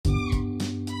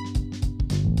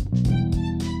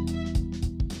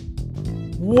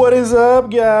What is up,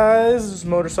 guys? It's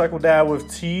Motorcycle Dad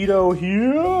with Tito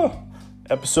here.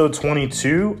 Episode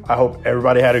 22. I hope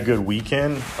everybody had a good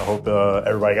weekend. I hope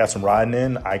everybody got some riding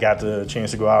in. I got the chance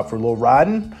to go out for a little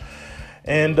riding.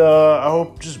 And I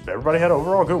hope just everybody had an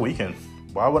overall good weekend.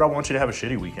 Why would I want you to have a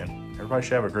shitty weekend? Everybody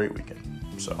should have a great weekend.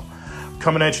 So,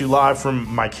 coming at you live from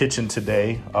my kitchen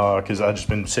today because I've just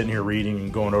been sitting here reading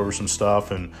and going over some stuff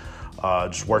and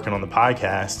just working on the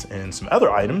podcast and some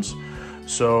other items.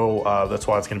 So that's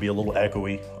why it's going to be a little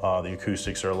echoey. The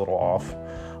acoustics are a little off.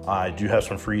 I do have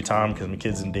some free time because my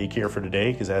kid's in daycare for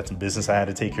today because I had some business I had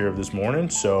to take care of this morning.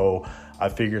 So I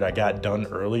figured I got done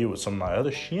early with some of my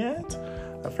other shit.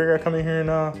 I figured I'd come in here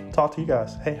and talk to you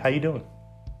guys. Hey, how you doing?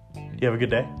 You have a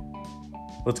good day?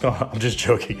 What's going on? I'm just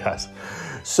joking, guys.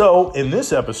 So in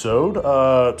this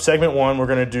episode, segment 1, we're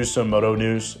going to do some moto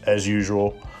news as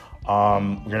usual.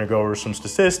 We're going to go over some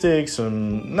statistics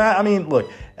and look,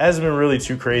 it hasn't been really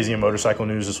too crazy in motorcycle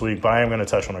news this week, but I am going to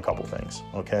touch on a couple things.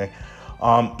 Okay.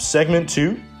 Segment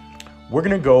 2, we're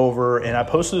going to go over, and I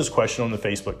posted this question on the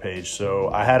Facebook page. So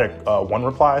I had a one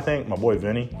reply, I think, my boy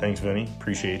Vinny. Thanks, Vinny.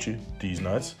 Appreciate you. These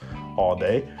nuts all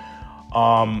day.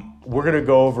 We're going to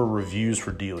go over reviews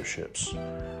for dealerships.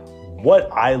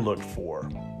 What I look for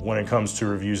when it comes to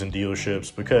reviews in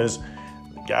dealerships, because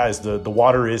guys, the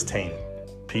water is tainted.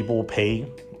 People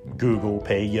pay Google,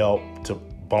 pay Yelp to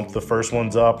bump the first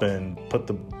ones up and put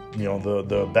the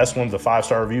best ones, the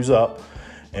 5-star reviews up,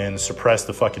 and suppress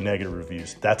the fucking negative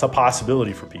reviews. That's a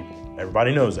possibility for people.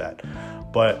 Everybody knows that.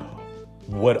 But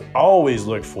what I always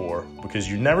look for, because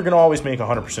you're never going to always make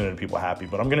 100% of the people happy,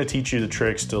 but I'm going to teach you the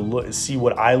tricks to see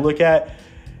what I look at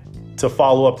to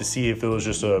follow up to see if it was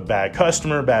just a bad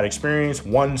customer, bad experience,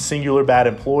 one singular bad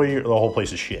employee, or the whole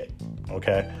place is shit.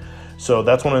 Okay? So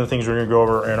that's one of the things we're going to go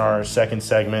over in our second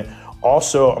segment.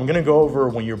 Also, I'm going to go over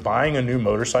when you're buying a new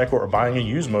motorcycle or buying a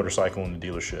used motorcycle in the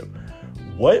dealership,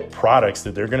 what products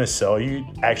that they're going to sell you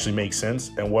actually make sense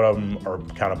and what of them are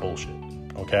kind of bullshit.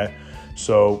 Okay?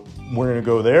 So we're going to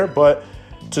go there. But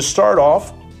to start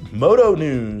off, moto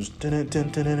news. Fresh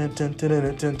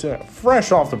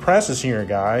off the presses here,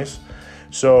 guys.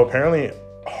 So apparently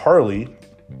Harley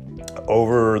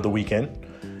over the weekend,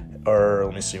 or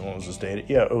let me see, when was this dated?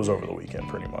 Yeah, it was over the weekend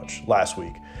pretty much, last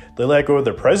week. They let go of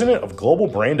their president of global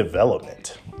brand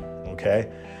development.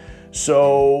 Okay.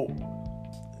 So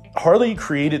Harley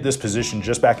created this position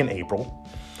just back in April.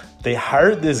 They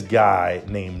hired this guy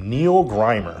named Neil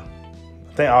Grimer.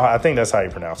 I think that's how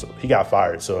you pronounce it. He got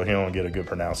fired, so he don't get a good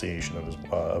pronunciation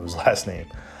of his last name.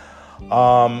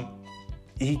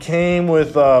 He came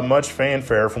with much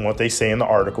fanfare from what they say in the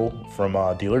article from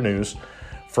Dealer News,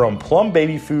 from Plum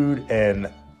Baby Food and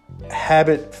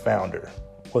Habit Founder.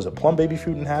 Was it Plum Baby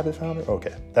Food and Habit Founder?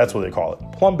 Okay, that's what they call it.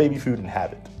 Plum Baby Food and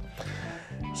Habit.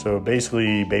 So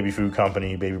basically, baby food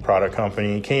company, baby product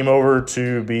company, came over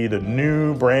to be the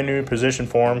brand new position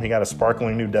for him. He got a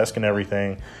sparkling new desk and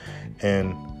everything.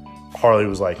 And Harley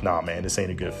was like, nah, man, this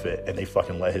ain't a good fit. And they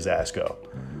fucking let his ass go.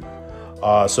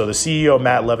 So the CEO,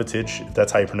 Matt Levatich, if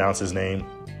that's how you pronounce his name,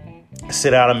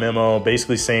 sent out a memo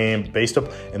basically saying,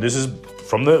 and this is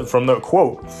from the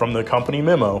quote from the company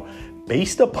memo,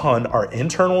 based upon our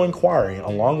internal inquiry,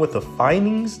 along with the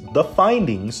findings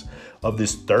of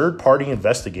this third-party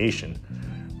investigation,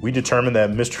 we determined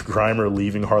that Mr. Grimer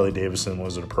leaving Harley Davidson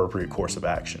was an appropriate course of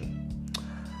action.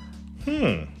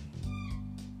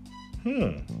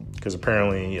 Because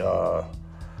apparently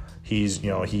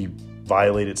he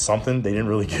violated something. They didn't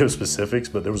really give specifics,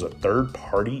 but there was a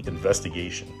third-party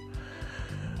investigation.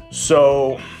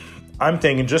 So I'm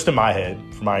thinking, just in my head,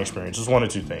 from my experience, it's one of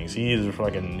two things. He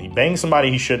banged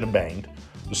somebody he shouldn't have banged,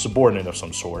 a subordinate of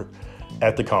some sort,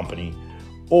 at the company,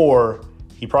 or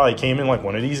he probably came in like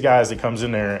one of these guys that comes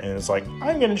in there and it's like,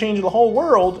 I'm going to change the whole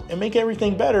world and make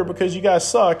everything better because you guys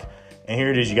suck. And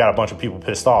here it is, you got a bunch of people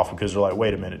pissed off because they're like,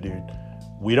 wait a minute, dude.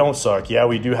 We don't suck. Yeah,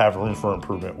 we do have room for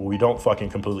improvement. Well, we don't fucking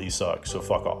completely suck, so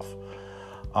fuck off.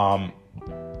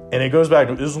 And it goes back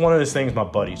to, this is one of those things my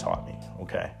buddy taught me,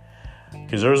 okay?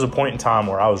 Because there was a point in time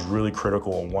where I was really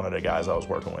critical of one of the guys I was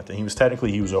working with. And he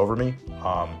was over me.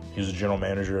 He was a general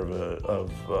manager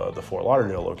of the Fort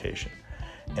Lauderdale location.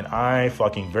 And I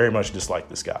fucking very much disliked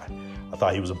this guy. I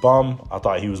thought he was a bum. I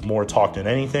thought he was more talk than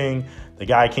anything. The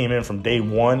guy came in from day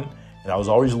one, and I was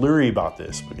always leery about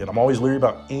this. And I'm always leery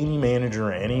about any manager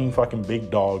or any fucking big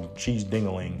dog cheese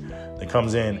dingaling that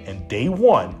comes in and day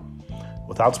one,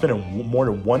 without spending more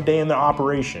than one day in the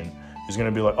operation, is going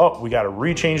to be like, oh, we got to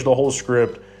rechange the whole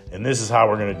script, and this is how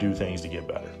we're going to do things to get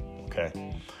better. Okay.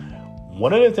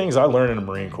 One of the things I learned in the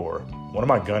Marine Corps, one of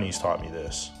my gunnies taught me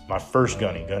this. My first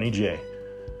gunny, Gunny J.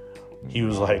 He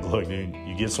was like, look, dude,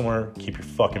 you get somewhere, keep your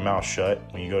fucking mouth shut.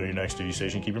 When you go to your next duty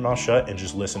station, keep your mouth shut and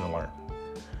just listen and learn.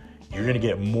 You're going to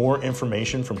get more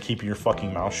information from keeping your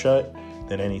fucking mouth shut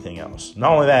than anything else.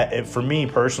 Not only that, for me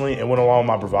personally, it went along with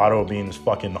my bravado of being this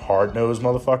fucking hard-nosed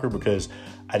motherfucker because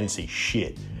I didn't say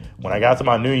shit. When I got to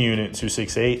my new unit,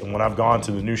 268, and when I've gone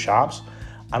to the new shops,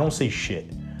 I don't say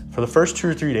shit. For the first 2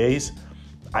 or 3 days,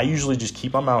 I usually just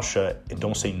keep my mouth shut and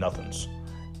don't say nothings.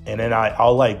 And then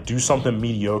I'll like do something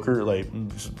mediocre, like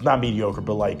not mediocre,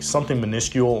 but like something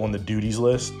minuscule on the duties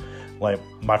list. Like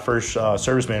my first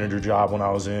service manager job when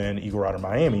I was in Eagle Rider,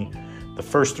 Miami, the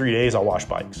first 3 days I washed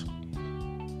bikes.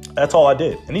 That's all I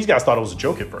did. And these guys thought it was a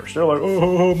joke at first. They're like,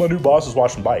 oh, my new boss is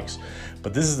washing bikes.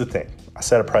 But this is the thing. I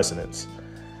set a precedence.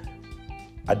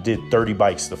 I did 30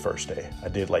 bikes the first day. I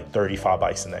did like 35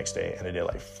 bikes the next day. And I did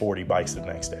like 40 bikes the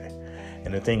next day.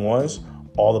 And the thing was,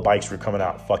 all the bikes were coming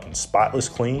out fucking spotless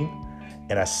clean,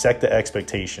 and I set the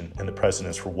expectation and the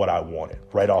precedence for what I wanted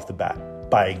right off the bat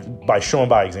by showing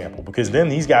by example. Because then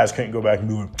these guys couldn't go back and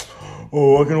be like,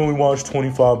 oh, I can only wash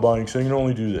 25 bikes, I can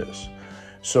only do this.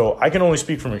 So I can only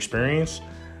speak from experience.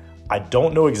 I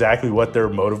don't know exactly what their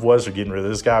motive was for getting rid of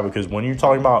this guy, because when you're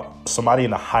talking about somebody in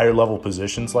the higher level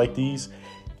positions like these,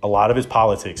 a lot of it's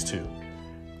politics too.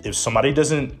 If somebody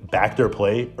doesn't back their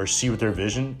play or see with their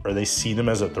vision, or they see them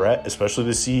as a threat, especially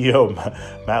the CEO,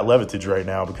 Matt Levitage right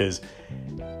now, because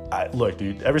look,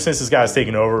 dude, ever since this guy's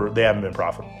taken over, they haven't been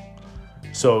profitable.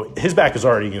 So his back is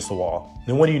already against the wall.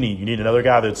 Then what do you need? You need another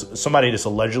guy that's somebody that's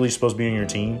allegedly supposed to be on your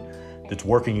team that's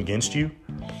working against you.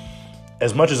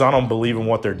 As much as I don't believe in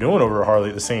what they're doing over at Harley,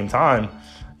 at the same time,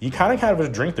 you kind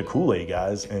of drink the Kool-Aid,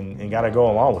 guys, and got to go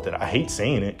along with it. I hate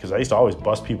saying it because I used to always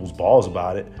bust people's balls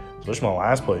about it. Especially my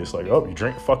last place, like, oh, you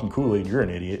drink fucking Kool-Aid, you're an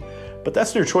idiot. But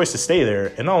that's their choice to stay there.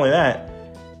 And not only that,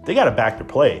 they got to back their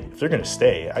play if they're going to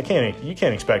stay. You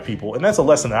can't expect people, and that's a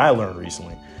lesson that I learned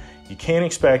recently. You can't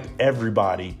expect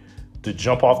everybody to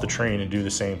jump off the train and do the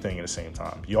same thing at the same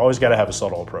time. You always got to have a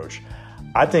subtle approach.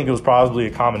 I think it was probably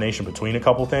a combination between a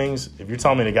couple things. If you're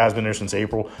telling me the guy's been there since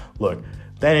April, look,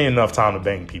 that ain't enough time to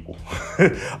bang people.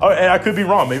 And I could be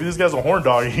wrong. Maybe this guy's a horn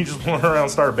dog and he just went around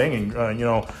and started banging,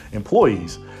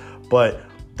 employees. But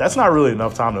that's not really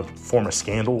enough time to form a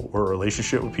scandal or a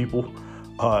relationship with people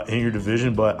in your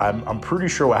division. But I'm pretty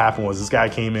sure what happened was this guy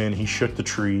came in, he shook the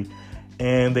tree,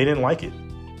 and they didn't like it.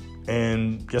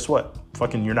 And guess what?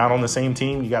 Fucking, you're not on the same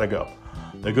team, you got to go.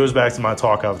 That goes back to my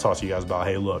talk I've talked to you guys about.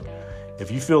 Hey, look, if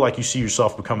you feel like you see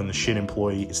yourself becoming the shit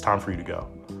employee, it's time for you to go.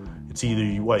 It's either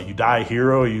you die a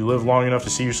hero, or you live long enough to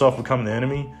see yourself become the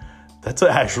enemy. That's an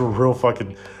actual real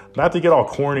fucking, not to get all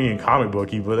corny and comic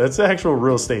booky, but that's an actual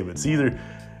real statement. It's either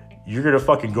you're going to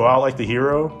fucking go out like the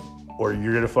hero, or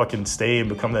you're going to fucking stay and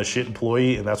become that shit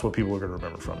employee, and that's what people are going to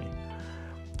remember from you.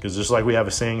 Because just like we have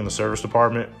a saying in the service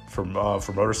department for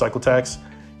motorcycle techs,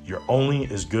 you're only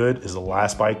as good as the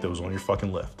last bike that was on your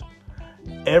fucking lift.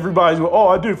 Everybody's going, oh,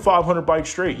 I did 500 bikes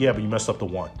straight. Yeah, but you messed up the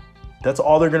one. That's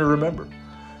all they're going to remember.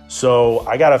 So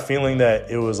I got a feeling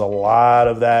that it was a lot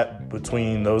of that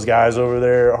between those guys over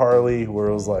there at Harley, where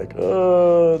it was like,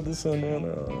 this and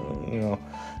that,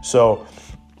 So,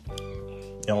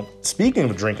 speaking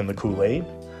of drinking the Kool-Aid,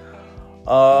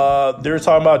 they were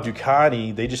talking about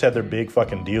Ducati. They just had their big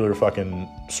fucking dealer fucking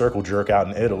circle jerk out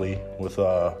in Italy with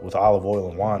olive oil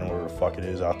and wine, or whatever the fuck it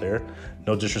is out there.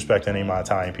 No disrespect to any of my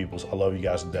Italian peoples. I love you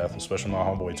guys to death, especially my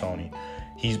homeboy Tony.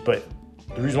 But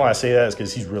the reason why I say that is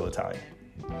because he's real Italian.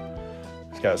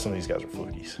 Some of these guys are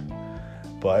flukies.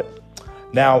 But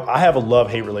now I have a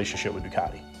love-hate relationship with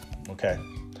Ducati. Okay.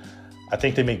 I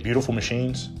think they make beautiful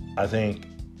machines. I think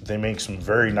they make some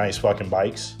very nice fucking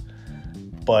bikes.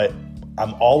 But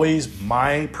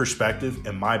my perspective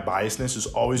and my biasness is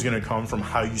always going to come from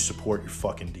how you support your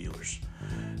fucking dealers.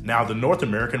 Now, the North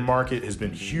American market has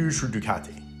been huge for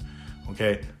Ducati.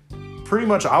 Okay. Pretty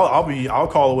much, I'll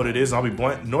call it what it is, and I'll be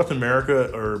blunt. North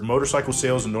America, or motorcycle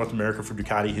sales in North America for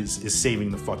Ducati is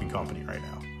saving the fucking company right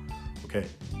now. Okay,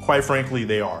 quite frankly,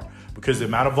 they are, because the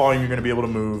amount of volume you're going to be able to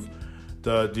move,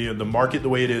 the market the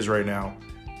way it is right now,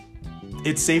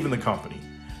 it's saving the company.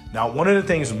 Now, one of the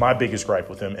things, my biggest gripe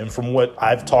with them, and from what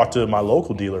I've talked to my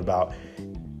local dealer about,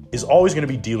 is always going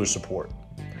to be dealer support.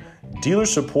 Dealer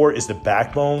support is the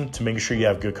backbone to making sure you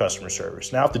have good customer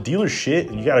service. Now, if the dealer's shit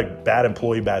and you got a bad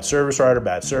employee, bad service writer,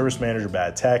 bad service manager,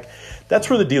 bad tech, that's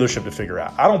for the dealership to figure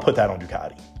out. I don't put that on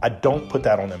Ducati. I don't put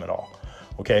that on them at all.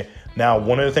 Okay. Now,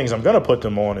 one of the things I'm going to put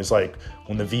them on is, like,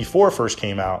 when the V4 first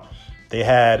came out, they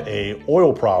had a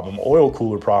oil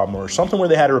cooler problem, or something where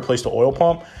they had to replace the oil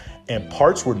pump, and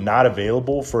parts were not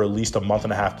available for at least a month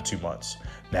and a half to 2 months.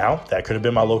 Now, that could have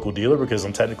been my local dealer because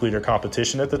I'm technically their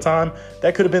competition at the time.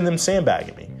 That could have been them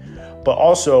sandbagging me. But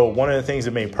also, one of the things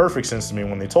that made perfect sense to me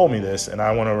when they told me this, and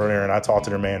I went over there and I talked to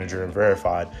their manager and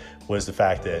verified, was the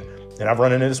fact that, and I've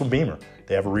run into this with Beamer,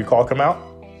 they have a recall come out,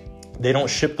 they don't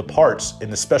ship the parts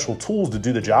and the special tools to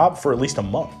do the job for at least a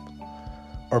month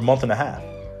or a month and a half.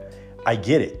 I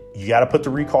get it. You got to put the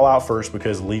recall out first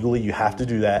because legally you have to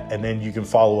do that, and then you can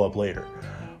follow up later.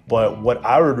 But what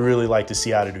I would really like to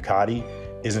see out of Ducati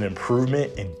is an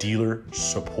improvement in dealer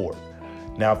support.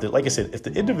 Now, like I said, if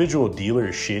the individual dealer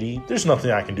is shitty, there's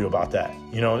nothing I can do about that.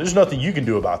 There's nothing you can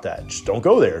do about that. Just don't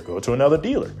go there. Go to another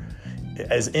dealer.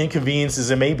 As inconvenient as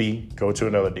it may be, go to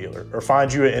another dealer or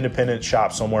find you an independent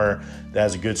shop somewhere that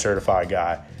has a good certified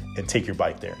guy and take your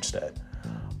bike there instead.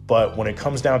 But when it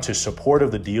comes down to support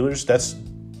of the dealers,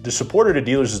 the support of the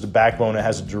dealers is the backbone that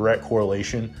has a direct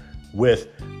correlation with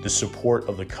the support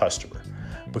of the customer.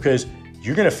 Because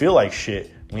you're going to feel like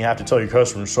shit when you have to tell your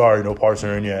customer, sorry, no parts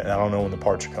are in yet, and I don't know when the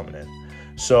parts are coming in.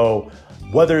 So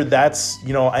whether that's,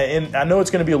 and I know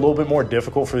it's going to be a little bit more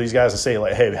difficult for these guys to say,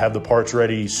 like, hey, have the parts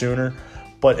ready sooner.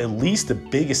 But at least the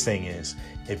biggest thing is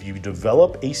if you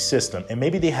develop a system, and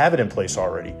maybe they have it in place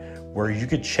already, where you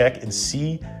could check and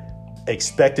see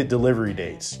expected delivery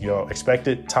dates,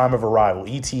 expected time of arrival,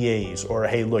 ETAs, or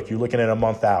hey, look, you're looking at a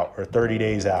month out or 30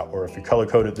 days out, or if you're color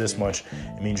coded this much,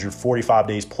 it means you're 45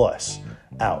 days plus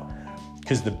out.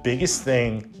 Because the biggest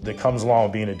thing that comes along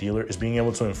with being a dealer is being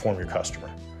able to inform your customer.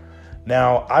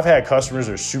 Now, I've had customers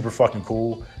that are super fucking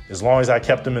cool. As long as I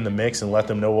kept them in the mix and let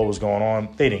them know what was going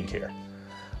on, they didn't care.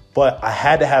 But I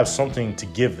had to have something to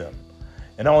give them.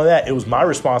 And not only that, it was my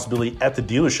responsibility at the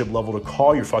dealership level to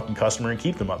call your fucking customer and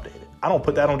keep them updated. I don't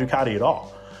put that on Ducati at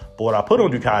all. But what I put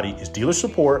on Ducati is dealer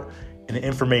support and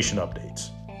information updates.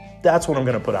 That's what I'm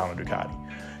going to put out on Ducati.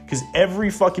 Because every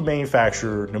fucking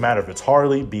manufacturer, no matter if it's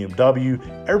Harley, BMW,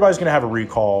 everybody's going to have a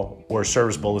recall or a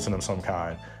service bulletin of some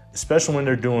kind, especially when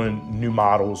they're doing new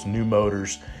models, new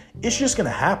motors. It's just going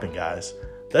to happen, guys.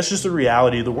 That's just the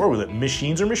reality of the world with it.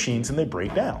 Machines are machines and they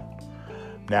break down.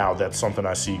 Now, that's something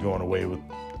I see going away with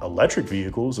electric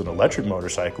vehicles and electric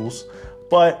motorcycles,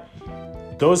 but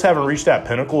those haven't reached that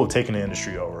pinnacle of taking the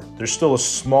industry over. There's still a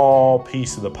small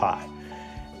piece of the pie.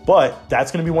 But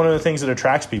that's going to be one of the things that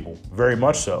attracts people, very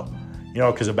much so.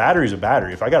 Because a battery is a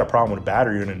battery. If I got a problem with a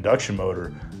battery or an induction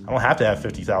motor, I don't have to have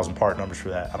 50,000 part numbers for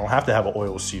that. I don't have to have an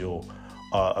oil seal,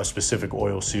 a specific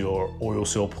oil seal or oil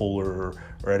seal puller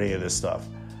or any of this stuff.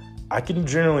 I can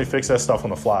generally fix that stuff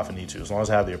on the fly if I need to, as long as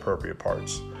I have the appropriate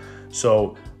parts.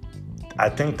 So I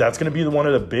think that's going to be one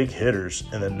of the big hitters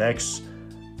in the next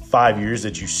 5 years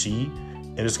that you see,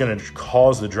 and it's going to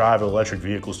cause the drive of electric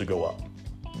vehicles to go up.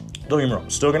 Don't get me wrong,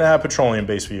 still going to have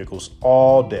petroleum-based vehicles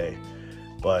all day,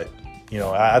 but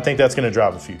I think that's going to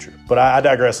drive the future. But I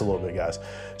digress a little bit, guys.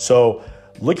 So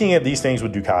looking at these things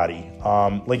with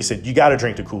Ducati, like I said, you got to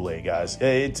drink the Kool-Aid, guys.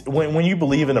 It's when you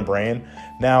believe in a brand.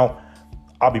 Now,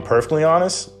 I'll be perfectly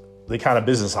honest, the kind of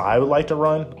business I would like to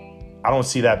run, I don't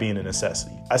see that being a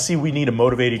necessity. I see we need to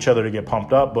motivate each other to get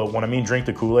pumped up, but what I mean drink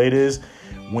the Kool-Aid is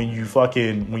when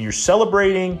you're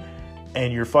celebrating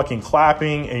and you're fucking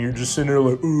clapping and you're just sitting there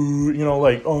like, ooh,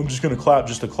 I'm just going to clap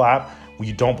just to clap, when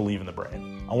you don't believe in the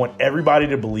brand. I want everybody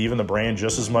to believe in the brand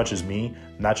just as much as me,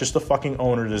 not just the fucking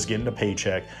owner that's getting a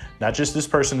paycheck, not just this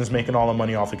person that's making all the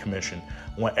money off the commission.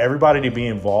 I want everybody to be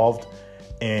involved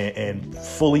and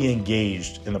fully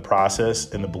engaged in the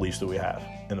process and the beliefs that we have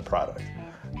in the product.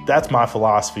 That's my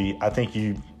philosophy. I think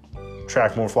you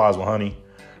attract more flies with honey,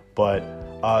 but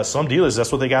some dealers,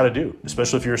 that's what they got to do,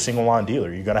 especially if you're a single line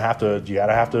dealer. You gotta have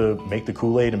to make the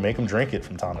Kool-Aid and make them drink it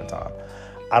from time to time.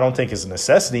 I don't think it's a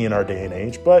necessity in our day and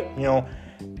age, but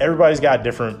everybody's got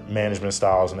different management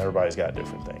styles and everybody's got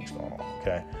different things going on.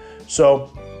 Okay,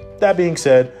 so that being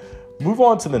said, move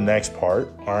on to the next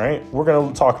part. All right, we're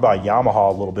going to talk about Yamaha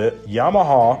a little bit.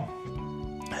 Yamaha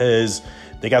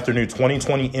they got their new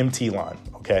 2020 MT line.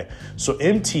 Okay, so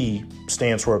MT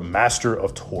stands for Master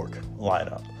of Torque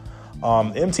lineup.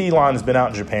 MT line has been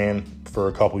out in Japan for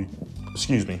a couple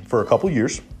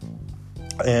years,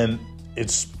 and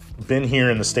it's been here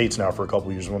in the States now for a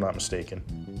couple years, if I'm not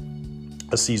mistaken,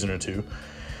 a season or two.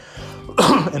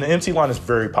 And the MT line is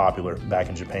very popular back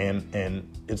in Japan, and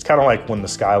it's kind of like when the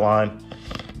Skyline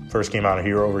first came out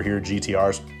over here,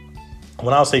 GTRs.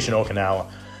 When I was stationed in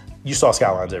Okinawa, you saw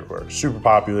Skylines everywhere, super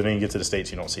popular. Then you get to the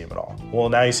States, you don't see them at all. Well,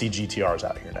 now you see GTRs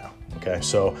out here now. Okay,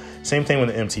 so same thing with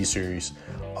the MT series.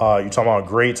 You're talking about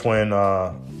greats when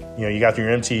you got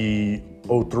your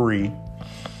MT-03.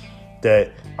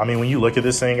 That, I mean, when you look at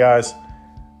this thing, guys,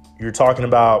 you're talking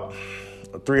about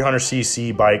a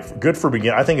 300cc bike, good for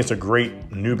beginner. I think it's a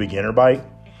great new beginner bike,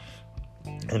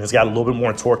 and it's got a little bit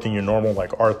more torque than your normal like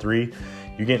R3.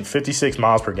 You're getting 56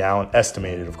 miles per gallon,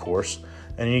 estimated, of course,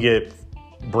 and you get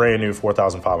brand new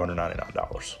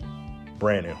 $4,599.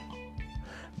 Brand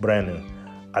new.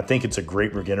 I think it's a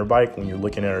great beginner bike when you're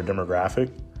looking at our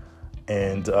demographic,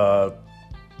 and it's a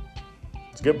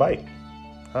good bike.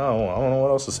 I don't know what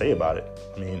else to say about it.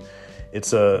 I mean,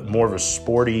 it's a more of a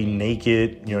sporty,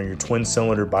 naked, your twin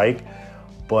cylinder bike,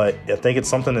 but I think it's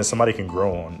something that somebody can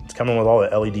grow on. It's coming with all the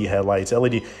LED headlights.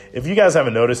 LED. If you guys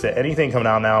haven't noticed that anything coming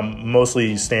out now,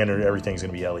 mostly standard, everything's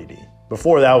going to be LED.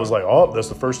 Before that was like, oh, that's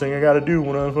the first thing I got to do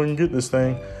when I fucking get this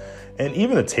thing. And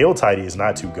even the tail tidy is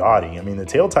not too gaudy. I mean, the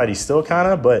tail tidy's still kind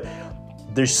of, but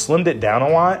they slimmed it down a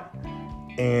lot.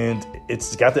 And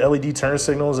it's got the LED turn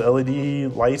signals,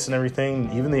 LED lights and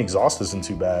everything. Even the exhaust isn't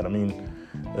too bad. I mean,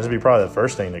 this would be probably the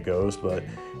first thing that goes, but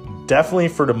definitely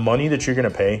for the money that you're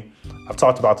going to pay. I've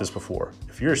talked about this before.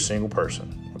 If you're a single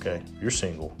person, okay, you're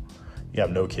single, you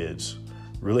have no kids,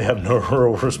 really have no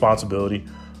real responsibility,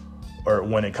 or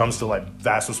when it comes to like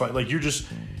vast responsibility, like you're just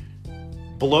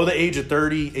below the age of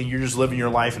 30 and you're just living your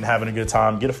life and having a good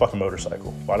time, get a fucking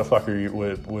motorcycle. Why the fuck are you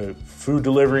with food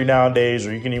delivery nowadays,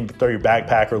 or you can even throw your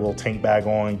backpack or a little tank bag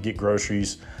on, get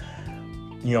groceries.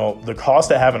 The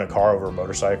cost of having a car over a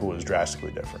motorcycle is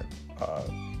drastically different.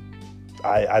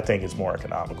 I think it's more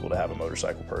economical to have a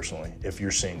motorcycle personally if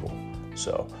you're single.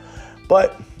 So,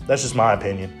 but that's just my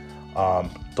opinion.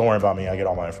 Don't worry about me. I get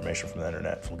all my information from the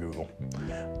internet, from Google.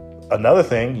 Another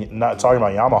thing, not talking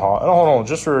about Yamaha. Hold on,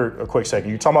 just for a quick second.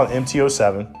 You're talking about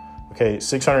MT-07, okay,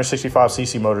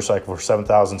 665cc motorcycle for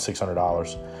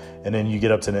 $7,600, and then you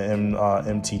get up to the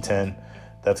MT-10.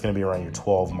 That's going to be around your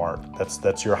 12 mark.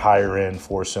 That's your higher end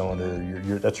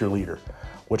 4-cylinder. That's your leader,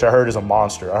 which I heard is a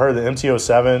monster. I heard the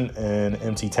MT-07 and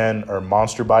MT-10 are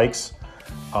monster bikes.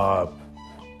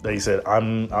 They said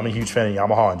I'm a huge fan of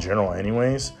Yamaha in general,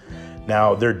 anyways.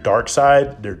 Now, their dark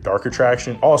side, their darker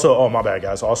traction. Also, oh, my bad,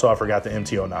 guys. Also, I forgot the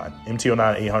MT-09.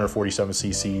 MT-09, 847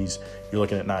 cc's. You're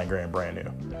looking at $9,000 brand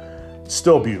new.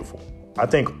 Still beautiful. I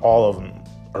think all of them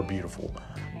are beautiful.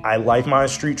 I like my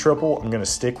Street Triple. I'm going to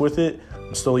stick with it.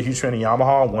 I'm still a huge fan of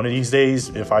Yamaha. One of these days,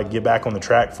 if I get back on the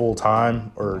track full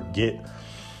time or get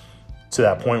to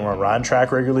that point where I'm riding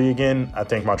track regularly again, I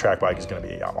think my track bike is going to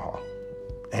be a Yamaha.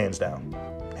 Hands down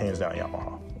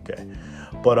Yamaha. Okay.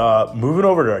 But moving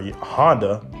over to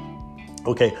Honda,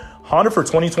 okay, Honda for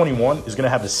 2021 is going to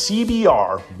have the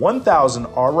CBR 1000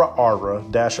 Ara-Ara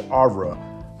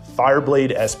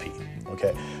Fireblade SP.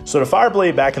 Okay, so the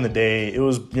Fireblade back in the day, it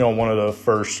was one of the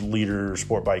first leader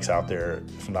sport bikes out there,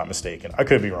 if I'm not mistaken. I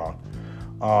could be wrong,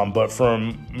 but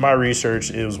from my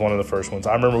research, it was one of the first ones.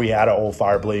 I remember we had an old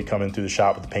Fireblade coming through the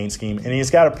shop with the paint scheme, and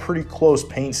he's got a pretty close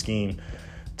paint scheme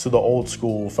to the old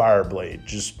school Fireblade,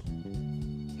 just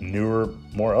newer,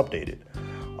 more updated.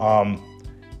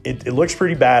 It looks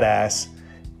pretty badass.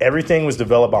 Everything was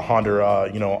developed by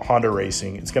Honda, Honda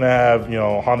Racing. It's gonna have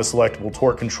Honda selectable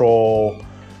torque control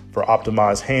for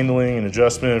optimized handling and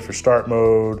adjustment for start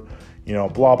mode,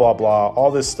 blah blah blah, all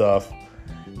this stuff.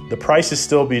 The price is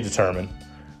still be determined,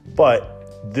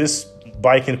 but this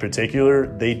bike in particular,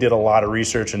 they did a lot of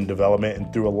research and development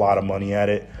and threw a lot of money at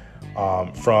it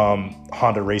from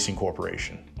Honda Racing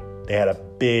Corporation. They had a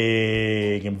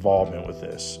big involvement with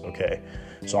this, okay?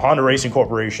 So Honda Racing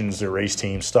Corporation is their race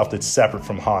team, stuff that's separate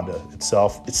from Honda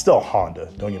itself. It's still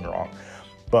Honda, don't get me wrong.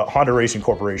 But Honda Racing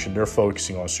Corporation, they're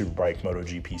focusing on Superbike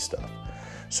MotoGP stuff.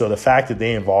 So the fact that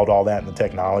they involved all that in the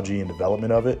technology and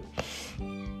development of it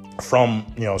from,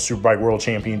 Superbike World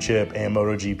Championship and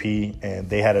MotoGP, and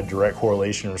they had a direct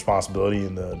correlation and responsibility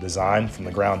in the design from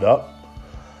the ground up,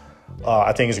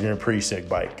 I think it's going to be a pretty sick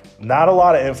bike. Not a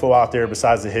lot of info out there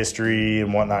besides the history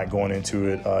and whatnot going into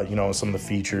it, some of the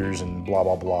features and blah,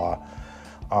 blah, blah.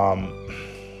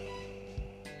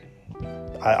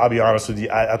 I'll be honest with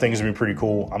you, I think it's going to be pretty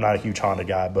cool. I'm not a huge Honda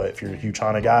guy, but if you're a huge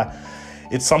Honda guy,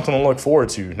 it's something to look forward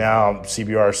to. Now,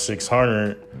 CBR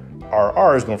 600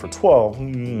 RR is going for 12.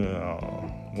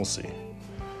 We'll see.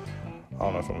 I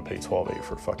don't know if I'm gonna pay $12.8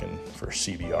 for a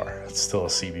CBR. It's still a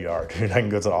CBR, dude. I can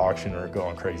go to the auction or go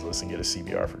on Craigslist and get a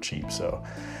CBR for cheap. So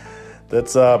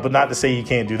that's, but not to say you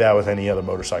can't do that with any other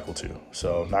motorcycle too.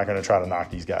 So not gonna try to knock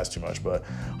these guys too much. But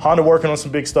Honda working on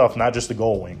some big stuff, not just the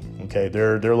Gullwing. Okay,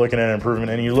 they're looking at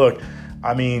improvement. And you look,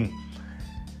 I mean,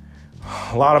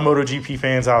 a lot of MotoGP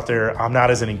fans out there. I'm not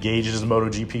as engaged as a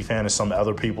MotoGP fan as some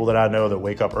other people that I know that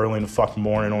wake up early in the fucking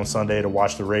morning on Sunday to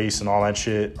watch the race and all that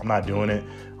shit. I'm not doing it.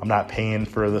 I'm not paying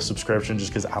for the subscription just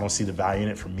because I don't see the value in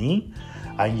it for me.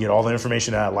 I can get all the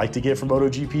information that I like to get from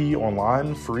MotoGP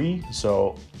online free.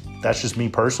 So that's just me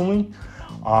personally.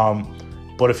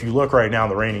 But if you look right now,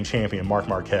 the reigning champion, Marc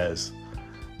Marquez,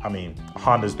 I mean,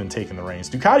 Honda's been taking the reins.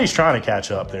 Ducati's trying to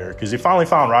catch up there because they finally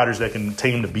found riders that can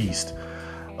tame the beast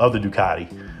of the Ducati.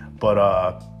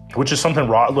 But, which is something,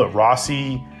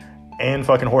 Rossi and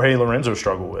fucking Jorge Lorenzo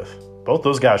struggle with. Both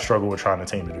those guys struggle with trying to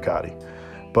tame the Ducati.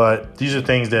 But these are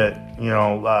things that,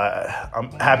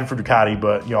 I'm happy for Ducati,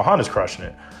 but, Honda's crushing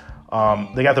it.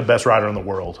 They got the best rider in the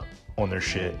world on their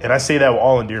shit. And I say that with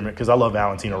all endearment because I love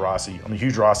Valentino Rossi. I'm a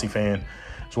huge Rossi fan.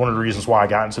 It's one of the reasons why I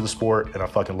got into the sport, and I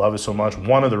fucking love it so much.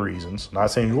 One of the reasons.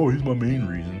 Not saying, he's my main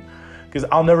reason. Because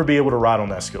I'll never be able to ride on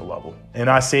that skill level. And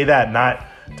I say that not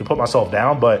to put myself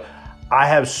down, but I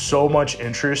have so much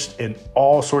interest in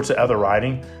all sorts of other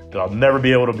riding that I'll never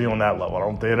be able to be on that level. I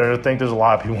don't think there's a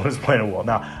lot of people that's playing it well.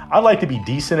 Now, I'd like to be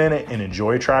decent in it and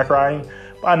enjoy track riding,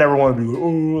 but I never want to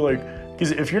be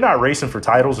because if you're not racing for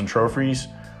titles and trophies,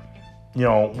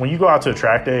 when you go out to a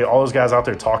track day, all those guys out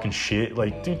there talking shit,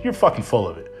 dude, you're fucking full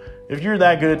of it. If you're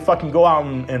that good, fucking go out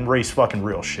and race fucking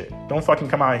real shit. Don't fucking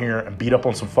come out here and beat up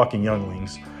on some fucking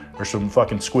younglings or some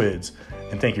fucking squids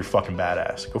and think you're fucking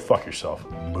badass. Go fuck yourself,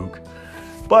 mook.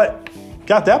 But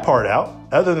got that part out.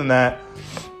 Other than that,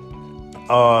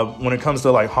 when it comes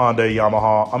to Honda,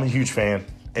 Yamaha, I'm a huge fan,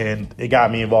 and it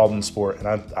got me involved in the sport, and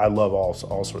I love all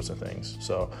sorts of things.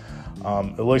 So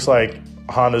it looks like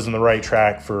Honda's in the right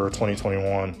track for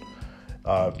 2021.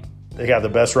 They got the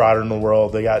best rider in the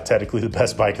world. They got technically the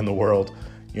best bike in the world.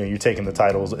 You're taking the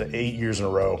titles 8 years in a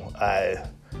row.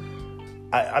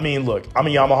 I mean, look, I'm a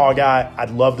Yamaha guy.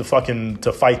 I'd love to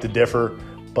fight to differ,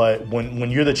 but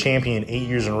when you're the champion 8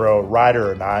 years in a row, rider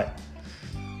or not,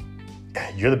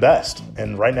 you're the best.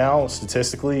 And right now,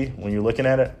 statistically, when you're looking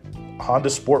at it, Honda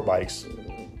sport bikes,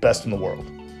 best in the world.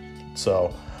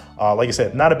 So, like I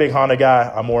said, not a big Honda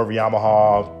guy. I'm more of a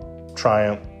Yamaha,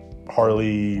 Triumph,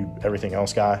 Harley, everything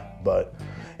else guy.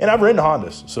 And I've ridden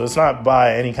Hondas, so it's not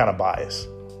by any kind of bias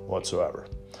whatsoever.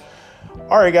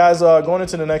 All right, guys, going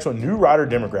into the next one, new rider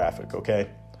demographic, okay?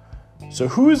 So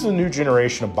who is the new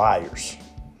generation of buyers?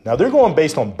 Now, they're going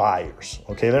based on buyers,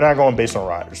 okay? They're not going based on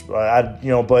riders.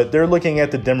 But they're looking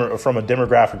at from a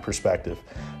demographic perspective.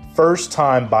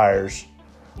 First-time buyers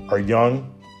are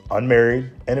young, unmarried,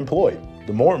 and employed.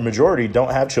 The majority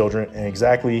don't have children, and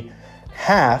exactly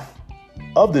half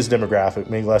of this demographic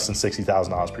make less than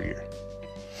 $60,000 per year.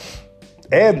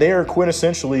 And they are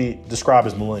quintessentially described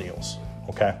as millennials,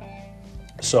 okay?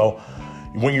 So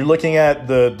when you're looking at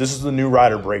this is the new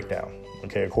rider breakdown,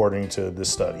 okay, according to this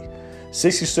study.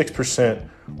 66%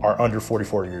 are under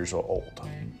 44 years old.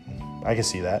 I can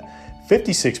see that.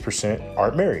 56%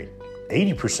 aren't married.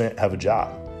 80% have a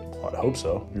job. Well, I hope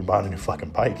so. You're buying a new fucking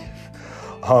bike.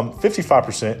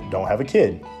 55% don't have a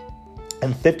kid.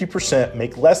 And 50%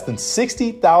 make less than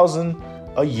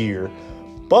 $60,000 a year,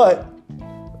 but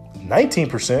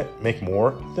 19% make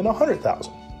more than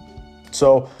 $100,000.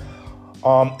 So,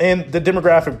 and the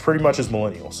demographic pretty much is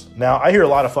millennials. Now, I hear a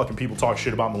lot of fucking people talk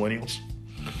shit about millennials.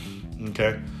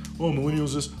 Okay? Well,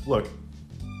 millennials look,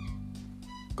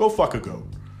 go fuck a goat.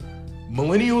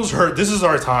 Millennials this is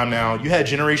our time now. You had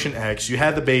Generation X, you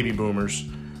had the baby boomers.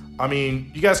 I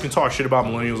mean, you guys can talk shit about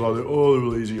millennials all day. Oh,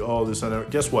 they're lazy, all this and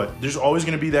that. Guess what? There's always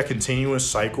going to be that continuous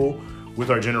cycle with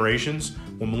our generations.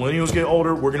 When millennials get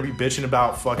older, we're going to be bitching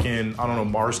about fucking,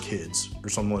 Mars kids or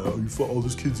something like that. Oh,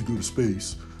 those kids that go to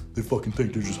space, they fucking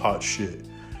think they're just hot shit.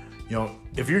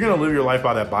 If you're going to live your life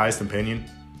by that biased opinion,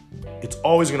 it's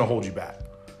always going to hold you back.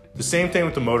 The same thing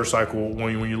with the motorcycle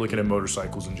when you're looking at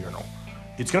motorcycles in general.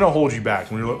 It's going to hold you back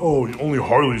when you're like, oh, only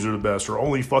Harleys are the best, or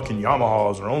only fucking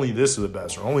Yamahas, or only this is the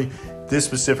best, or only this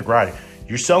specific riding.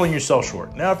 You're selling yourself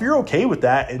short. Now, if you're okay with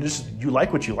that and just you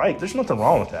like what you like, there's nothing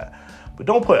wrong with that. But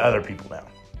don't put other people down.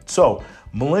 So,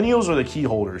 millennials are the key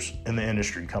holders in the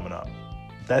industry coming up.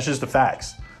 That's just the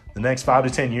facts. The next 5 to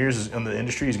 10 years in the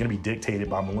industry is going to be dictated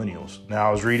by millennials. Now,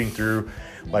 I was reading through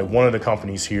one of the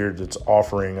companies here that's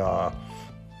offering a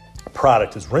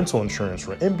product is rental insurance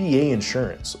for MBA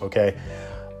insurance, okay?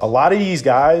 A lot of these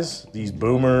guys, these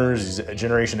boomers, these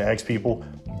Generation X people,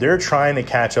 they're trying to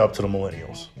catch up to the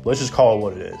millennials. Let's just call it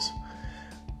what it is.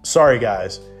 Sorry,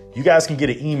 guys. You guys can get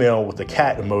an email with a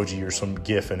cat emoji or some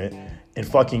GIF in it and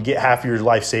fucking get half of your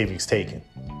life savings taken.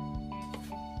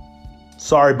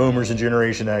 Sorry, boomers and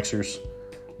Generation Xers.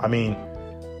 I mean,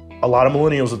 a lot of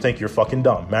millennials will think you're fucking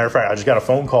dumb. Matter of fact, I just got a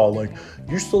phone call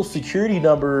your social security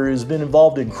number has been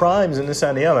involved in crimes and this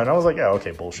and the other. And I was like, yeah,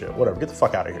 okay, bullshit, whatever. Get the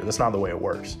fuck out of here. That's not the way it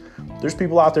works. There's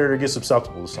people out there that get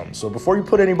susceptible to something. So before you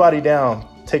put anybody down,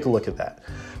 take a look at that.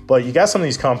 But you got some of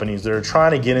these companies that are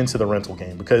trying to get into the rental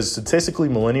game because statistically,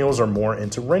 millennials are more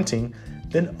into renting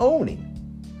than owning.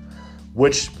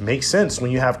 which makes sense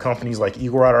when you have companies like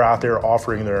Eagle Rider out there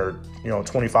offering their,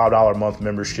 $25 a month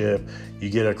membership. You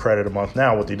get a credit a month.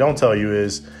 Now, what they don't tell you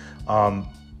is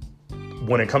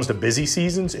when it comes to busy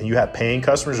seasons and you have paying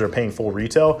customers that are paying full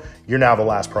retail, you're now the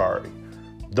last priority.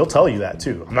 They'll tell you that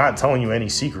too. I'm not telling you any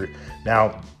secret.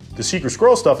 Now, the secret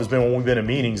squirrel stuff has been when we've been in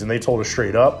meetings and they told us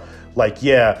straight up, like,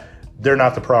 yeah, they're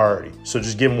not the priority. So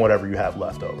just give them whatever you have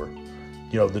left over.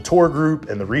 The tour group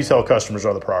and the retail customers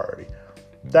are the priority.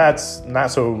 That's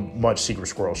not so much secret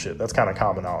squirrel shit. That's kind of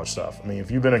common knowledge stuff. I mean,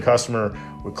 if you've been a customer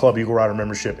with Club Eagle Rider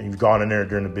membership and you've gone in there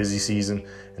during the busy season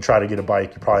and tried to get a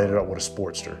bike, you probably ended up with a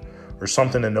Sportster or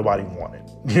something that nobody wanted,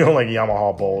 like a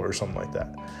Yamaha Bolt or something like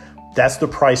that. That's the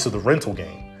price of the rental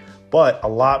game. But a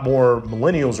lot more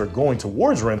millennials are going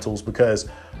towards rentals because,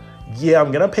 yeah,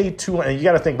 I'm going to pay $200. And you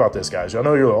got to think about this, guys. I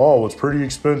know you're like, oh, it's pretty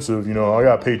expensive. I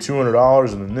got to pay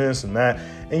 $200 and then this and that.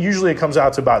 And usually it comes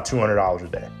out to about $200 a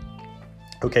day.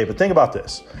 Okay, but think about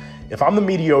this. If I'm the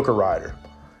mediocre rider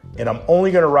and I'm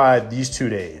only going to ride these 2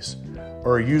 days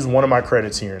or use one of my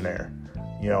credits here and there,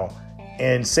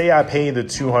 and say I pay the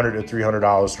 $200 to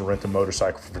 $300 to rent the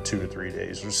motorcycle for 2 to 3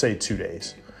 days, or say 2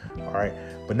 days. All right.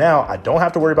 But now I don't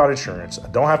have to worry about insurance. I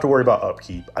don't have to worry about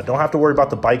upkeep. I don't have to worry about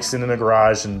the bike sitting in the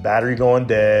garage and battery going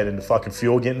dead and the fucking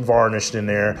fuel getting varnished in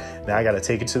there. Now I got to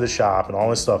take it to the shop and all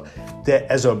this stuff that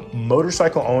as a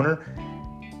motorcycle owner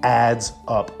adds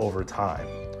up over time.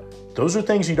 Those are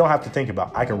things you don't have to think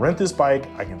about. I can rent this bike.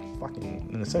 I can fucking,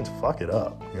 in a sense, fuck it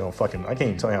up. I can't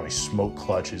even tell you how many smoke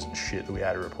clutches and shit that we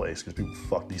had to replace because people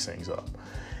fuck these things up.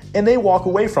 And they walk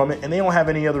away from it and they don't have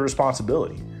any other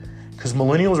responsibility. Because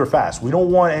millennials are fast. We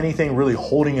don't want anything really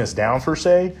holding us down per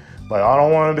se. Like, I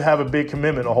don't want to have a big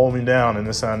commitment to hold me down and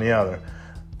this and the other.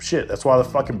 Shit, that's why the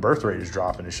fucking birth rate is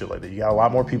dropping and shit like that. You got a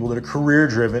lot more people that are career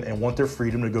driven and want their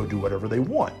freedom to go do whatever they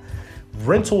want.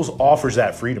 Rentals offers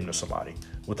that freedom to somebody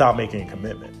without making a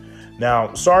commitment.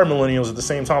 Now, sorry, millennials, at the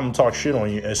same time, I'm talk shit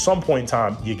on you. At some point in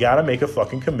time, you got to make a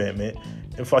fucking commitment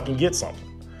and fucking get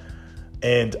something.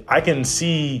 And I can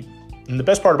see, and the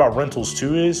best part about rentals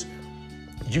too is,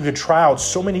 you could try out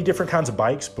so many different kinds of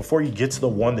bikes before you get to the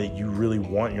one that you really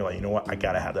want. You're like, you know what? I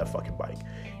got to have that fucking bike.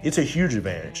 It's a huge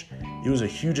advantage. It was a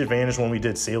huge advantage when we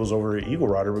did sales over at Eagle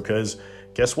Rider because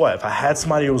guess what? If I had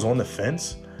somebody who was on the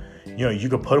fence, you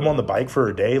could put them on the bike for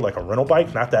a day, like a rental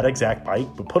bike, not that exact bike,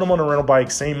 but put them on a rental bike,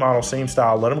 same model, same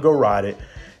style, let them go ride it,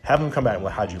 have them come back and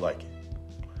like, how'd you like it?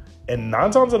 And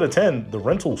 9 times out of 10, the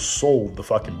rental sold the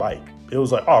fucking bike. It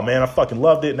was like, oh man, I fucking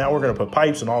loved it. Now we're going to put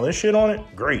pipes and all this shit on it.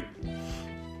 Great.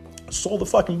 Sold the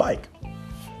fucking bike.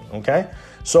 Okay.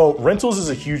 So rentals is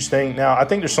a huge thing. Now, I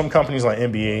think there's some companies like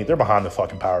NBA, they're behind the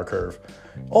fucking power curve.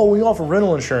 Oh, we offer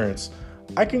rental insurance.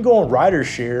 I can go on rider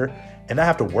share and not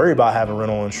have to worry about having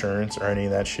rental insurance or any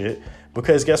of that shit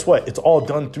because guess what? It's all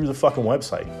done through the fucking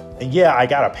website. And yeah, I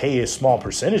got to pay a small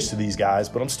percentage to these guys,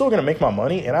 but I'm still going to make my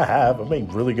money. And I've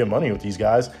made really good money with these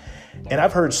guys. And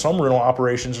I've heard some rental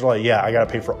operations are like, yeah, I got to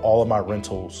pay for all of my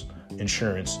rentals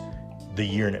insurance the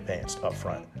year in advance up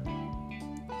front.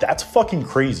 That's fucking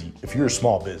crazy if you're a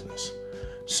small business.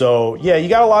 So yeah, you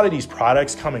got a lot of these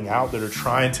products coming out that are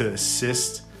trying to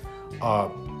assist,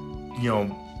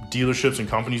 dealerships and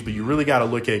companies, but you really got to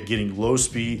look at getting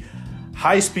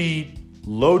high speed,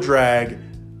 low drag,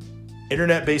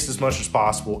 internet based as much as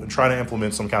possible and trying to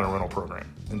implement some kind of rental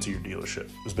program into your dealership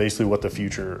is basically what the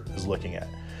future is looking at.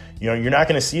 You're not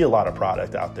going to see a lot of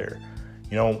product out there.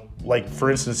 Like for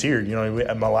instance here,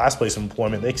 at my last place of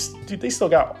employment, they still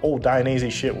got old Dainese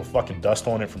shit with fucking dust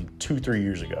on it from 2-3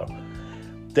 years ago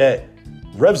that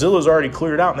RevZilla's already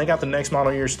cleared out and they got the next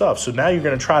model year stuff. So now you're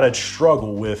going to try to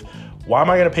struggle with, why am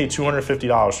I going to pay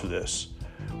 $250 for this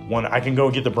when I can go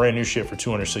get the brand new shit for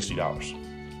 $260?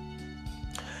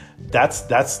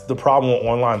 That's the problem with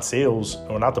online sales,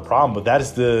 or not the problem, but that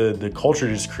is the culture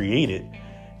that's created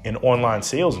in online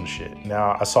sales and shit.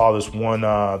 Now, I saw this one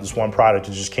product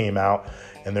that just came out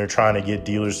and they're trying to get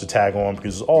dealers to tag on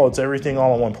because, it's everything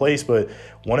all in one place. But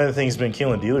one of the things that's been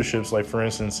killing dealerships, like for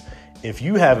instance, if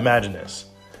you have, imagine this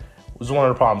was one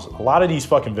of the problems. A lot of these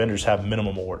fucking vendors have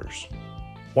minimum orders.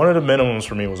 One of the minimums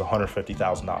for me was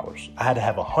 $150,000. I had to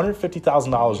have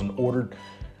 $150,000 in ordered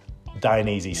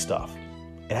Dainese stuff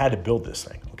and I had to build this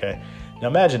thing. Okay. Now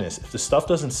imagine this, if the stuff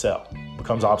doesn't sell,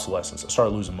 becomes obsolescence, I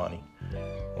start losing money.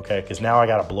 Okay, because now I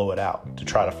got to blow it out to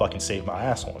try to fucking save my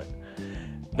ass on it.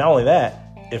 Not only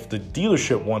that, if the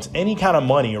dealership wants any kind of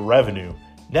money or revenue,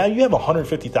 now you have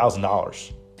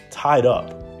 $150,000 tied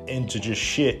up into just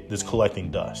shit that's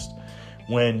collecting dust.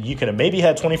 When you could have maybe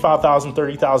had $25,000,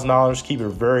 $30,000, keep a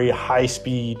very high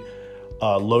speed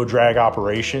low drag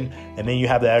operation, and then you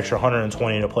have the extra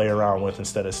 120 to play around with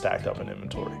instead of stacked up in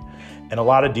inventory. And a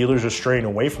lot of dealers are straying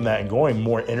away from that and going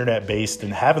more internet based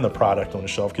and having the product on the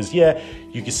shelf. Because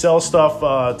you can sell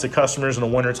stuff to customers in the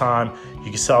wintertime.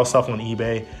 You can sell stuff on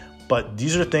eBay, but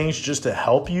these are things just to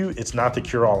help you. It's not the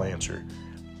cure all answer.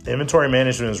 Inventory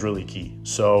management is really key.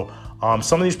 So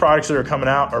some of these products that are coming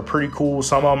out are pretty cool.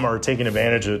 Some of them are taking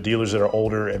advantage of dealers that are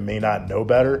older and may not know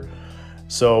better.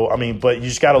 So, but you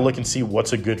just got to look and see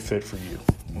what's a good fit for you.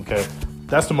 Okay.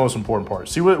 That's the most important part.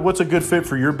 See what's a good fit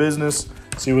for your business.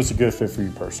 See what's a good fit for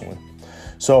you personally.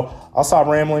 So I'll stop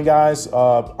rambling, guys.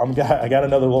 I got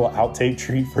another little outtake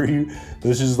treat for you.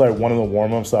 This is like one of the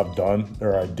warm-ups I've done,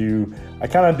 or I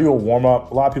kind of do a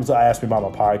warm-up. A lot of people ask me about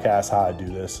my podcast, how I do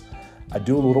this. I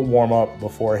do a little warm-up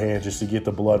beforehand just to get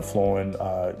the blood flowing,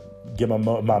 get my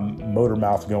motor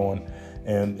mouth going.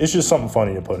 And it's just something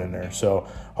funny to put in there. So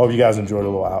hope you guys enjoyed a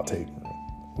little outtake.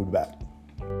 We'll be back.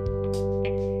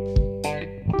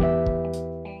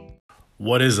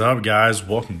 What is up, guys?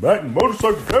 Welcome back to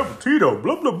Motorcycle Dad with Tito.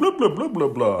 Blah, blah, blah, blah, blah, blah,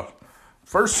 blah.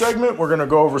 First segment, we're going to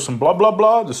go over some blah, blah,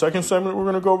 blah. The second segment, we're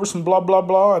going to go over some blah, blah,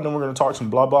 blah. And then we're going to talk some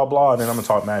blah, blah, blah. And then I'm going to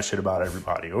talk mad shit about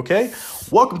everybody, okay?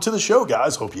 Welcome to the show,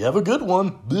 guys. Hope you have a good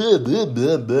one. Blah, blah,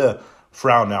 blah, blah.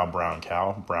 Frown now, brown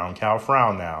cow. Brown cow,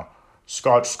 frown now.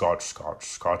 Scotch, scotch, scotch.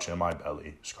 Scotch in my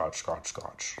belly. Scotch, scotch,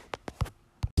 scotch.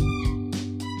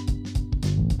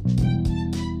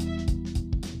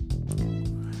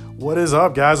 What is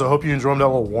up, guys? I hope you enjoyed that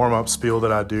little warm-up spiel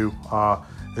that I do.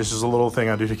 This is a little thing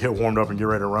I do to get warmed up and get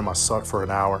ready to run my suck for an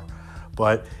hour.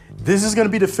 But this is going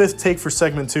to be the fifth take for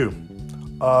segment 2.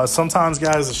 Sometimes,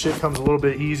 guys, the shit comes a little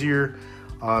bit easier.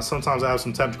 Sometimes I have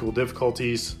some technical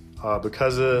difficulties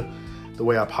because of the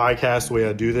way I podcast, the way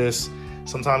I do this.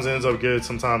 Sometimes it ends up good.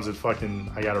 Sometimes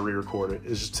I got to re-record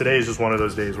it. Today is just one of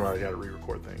those days where I got to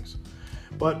re-record things.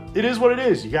 But it is what it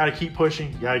is. You got to keep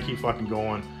pushing. You got to keep fucking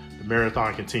going. The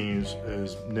marathon continues,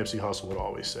 as Nipsey Hussle would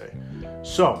always say.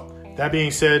 So, that being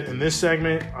said, in this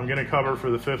segment, I'm going to cover for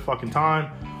the fifth fucking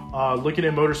time, looking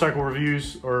at motorcycle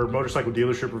reviews or motorcycle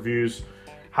dealership reviews,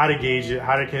 how to gauge it,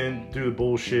 how to do the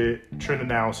bullshit, trend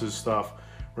analysis stuff.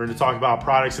 We're going to talk about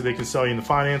products that they can sell you in the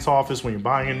finance office when you're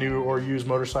buying a new or used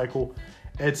motorcycle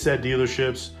at said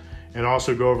dealerships, and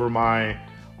also go over my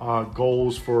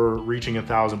goals for reaching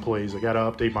 1,000 plays. I got to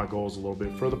update my goals a little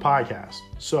bit for the podcast.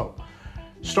 So,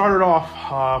 started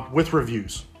off with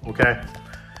reviews, okay?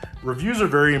 Reviews are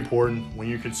very important when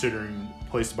you're considering a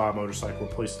place to buy a motorcycle, a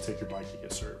place to take your bike to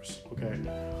get service, okay?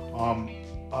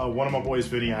 One of my boys,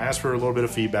 Vinny, I asked for a little bit of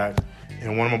feedback,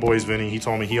 and one of my boys, Vinny, he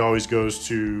told me he always goes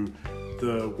to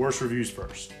the worst reviews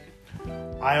first.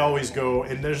 I always go,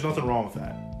 and there's nothing wrong with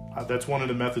that. That's one of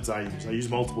the methods I use. I use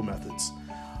multiple methods.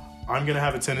 I'm going to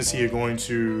have a tendency of going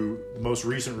to the most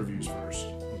recent reviews first,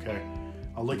 okay?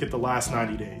 I'll look at the last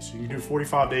 90 days. You can do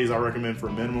 45 days, I recommend, for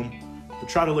a minimum. But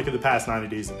try to look at the past 90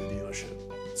 days at the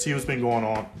dealership. See what's been going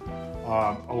on.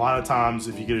 A lot of times,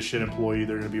 if you get a shit employee,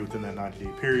 they're going to be within that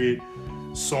 90-day period,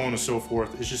 so on and so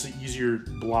forth. It's just an easier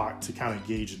block to kind of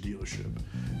gauge a dealership,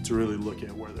 to really look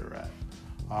at where they're at.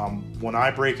 When I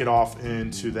break it off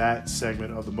into that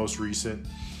segment of the most recent,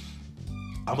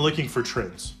 I'm looking for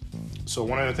trends. So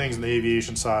one of the things in the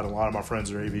aviation side, a lot of my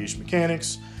friends are aviation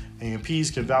mechanics,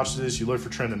 AMPs can vouch to this. You look for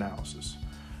trend analysis.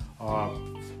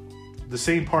 The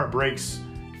same part breaks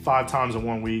 5 times in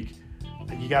 1 week.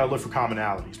 You got to look for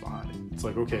commonalities behind it. It's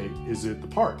like, okay, is it the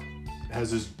part?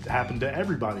 Has this happened to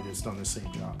everybody that's done the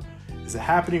same job? Is it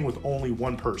happening with only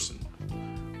one person?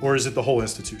 Or is it the whole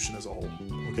institution as a whole?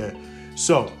 Okay.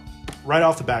 So right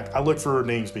off the bat, I look for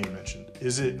names being mentioned.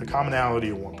 Is it a commonality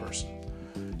of one person?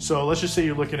 So let's just say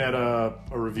you're looking at a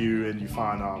review and you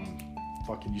find,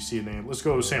 you see a name. Let's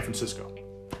go to San Francisco.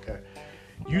 Okay.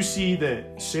 You see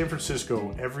that San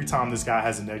Francisco, every time this guy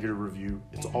has a negative review,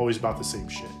 it's always about the same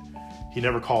shit. He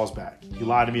never calls back. He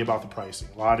lied to me about the pricing,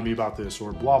 lied to me about this,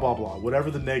 or blah, blah, blah, whatever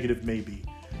the negative may be.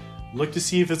 Look to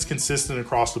see if it's consistent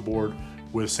across the board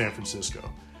with San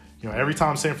Francisco. Every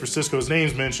time San Francisco's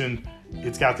name's mentioned,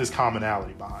 it's got this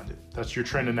commonality behind it. That's your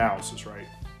trend analysis, right?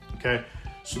 Okay.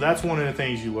 So that's one of the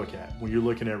things you look at when you're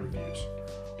looking at reviews.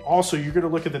 Also, you're going to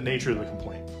look at the nature of the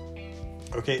complaint.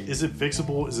 Okay, is it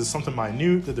fixable? Is it something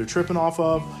minute that they're tripping off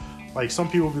of? Like, some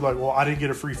people will be like, well, I didn't get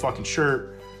a free fucking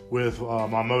shirt with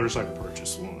my motorcycle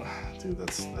purchase. Well, dude,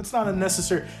 that's not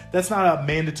a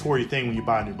mandatory thing when you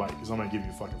buy a new bike, because I'm going to give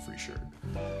you a fucking free shirt.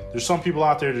 There's some people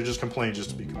out there that just complain just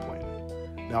to be complaining.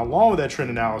 Now, along with that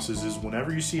trend analysis is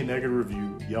whenever you see a negative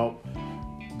review, Yelp,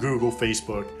 Google,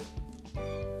 Facebook,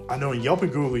 I know in Yelp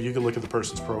and Google, you can look at the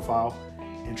person's profile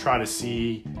and try to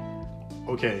see,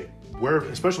 okay, where,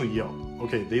 especially Yelp,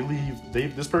 okay,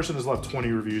 this person has left 20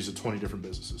 reviews at 20 different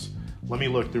businesses. Let me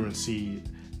look through and see.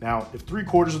 Now, if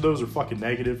 3/4 of those are fucking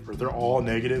negative, or they're all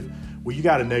negative, well, you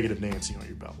got a negative Nancy on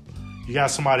your belt. You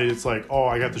got somebody that's like, oh,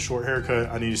 I got the short haircut,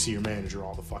 I need to see your manager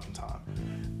all the fucking time.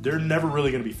 They're never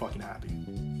really going to be fucking happy.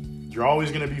 You're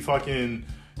always going to be fucking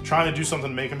trying to do something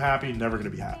to make them happy, never going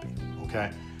to be happy,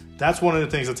 okay? That's one of the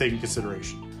things I take in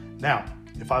consideration. Now,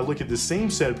 if I look at the same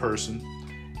said person,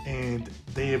 and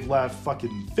they have left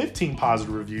fucking 15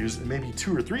 positive reviews and maybe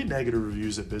 2 or 3 negative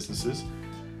reviews at businesses,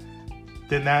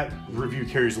 then that review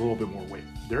carries a little bit more weight.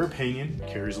 Their opinion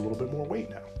carries a little bit more weight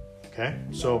now, okay?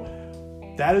 So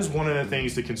that is one of the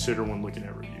things to consider when looking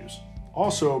at reviews.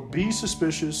 Also, be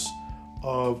suspicious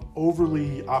of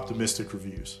overly optimistic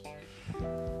reviews.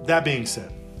 That being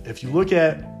said, if you look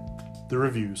at the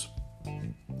reviews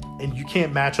and you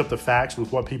can't match up the facts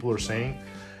with what people are saying,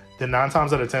 then 9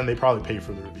 times out of 10, they probably pay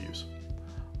for the reviews.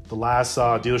 The last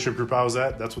dealership group I was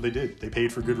at, that's what they did. They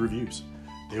paid for good reviews.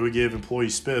 They would give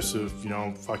employees spiffs of,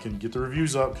 fucking get the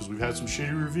reviews up because we've had some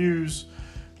shitty reviews.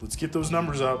 Let's get those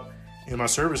numbers up. And my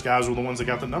service guys were the ones that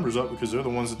got the numbers up because they're the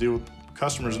ones that deal with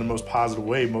customers in the most positive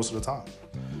way most of the time.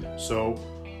 So,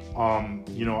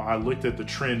 I looked at the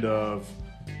trend of,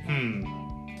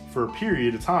 for a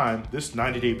period of time, this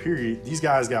 90-day period, these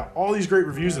guys got all these great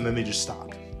reviews and then they just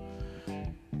stopped.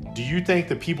 Do you think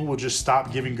that people will just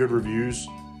stop giving good reviews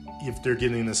if they're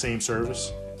getting the same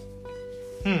service?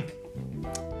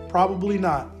 Probably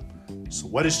not. So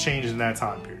what has changed in that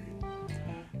time period?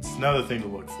 It's another thing to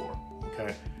look for,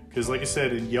 okay? Because like I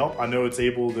said, in Yelp, I know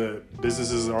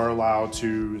businesses are allowed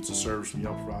to, it's a service from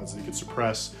Yelp provides, they can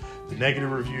suppress the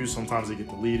negative reviews. Sometimes they get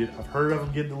deleted. I've heard of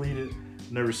them getting deleted.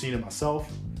 I've never seen it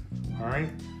myself, all right?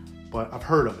 But I've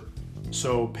heard of it.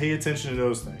 So pay attention to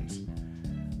those things.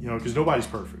 Because nobody's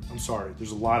perfect. I'm sorry.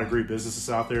 There's a lot of great businesses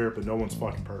out there, but no one's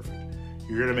fucking perfect.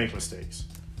 You're going to make mistakes.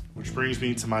 Which brings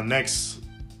me to my next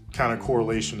kind of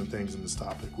correlation of things in this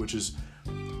topic, which is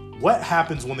what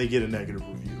happens when they get a negative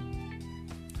review.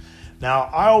 Now,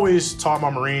 I always taught my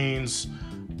Marines,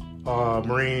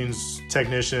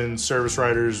 technicians, service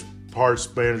writers, parts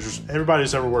managers, everybody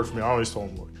that's ever worked for me, I always told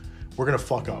them, look, we're going to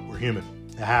fuck up. We're human.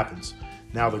 It happens.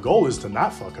 Now, the goal is to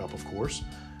not fuck up, of course.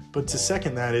 But to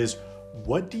second that is,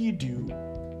 what do you do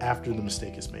after the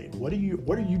mistake is made? What are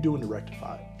you doing to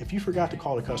rectify it? If you forgot to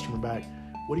call the customer back,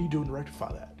 what are you doing to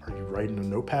rectify that? Are you writing a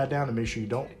notepad down to make sure you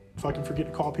don't fucking forget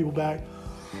to call people back?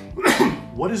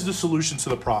 What is the solution to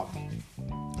the problem?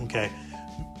 Okay.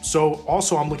 So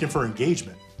also I'm looking for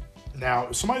engagement. Now,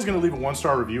 if somebody's going to leave a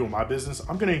 1-star review on my business,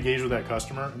 I'm going to engage with that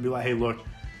customer and be like, hey, look,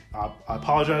 I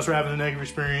apologize for having a negative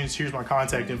experience. Here's my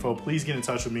contact info. Please get in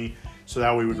touch with me so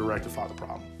that way we can rectify the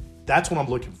problem. That's what I'm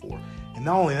looking for. And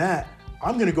not only that,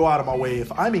 I'm going to go out of my way.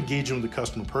 If I'm engaging with the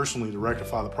customer personally to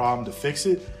rectify the problem, to fix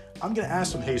it, I'm going to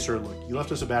ask them, hey, sir, look, you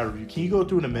left us a bad review. Can you go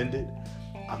through and amend it?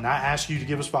 I'm not asking you to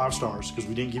give us 5 stars because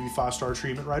we didn't give you 5-star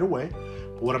treatment right away.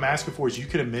 But what I'm asking for is you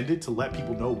can amend it to let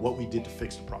people know what we did to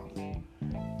fix the problem.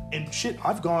 And shit,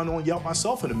 I've gone on Yelp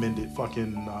myself and amended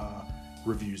fucking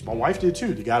reviews. My wife did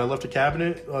too. The guy that left a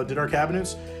cabinet, did our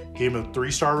cabinets, gave him a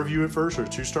 3-star review at first or a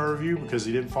 2-star review because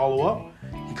he didn't follow up.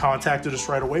 He contacted us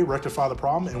right away, rectified the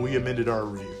problem, and we amended our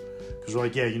review. Because we're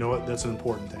like, yeah, you know what? That's an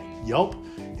important thing. Yelp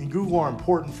and Google are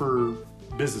important for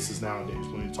businesses nowadays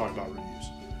when you talk about reviews.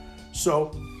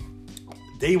 So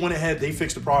they went ahead, they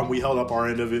fixed the problem, we held up our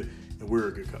end of it, and we're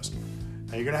a good customer.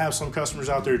 Now you're going to have some customers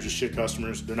out there, just shit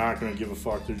customers. They're not going to give a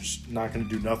fuck. They're just not going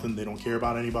to do nothing. They don't care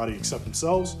about anybody except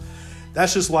themselves.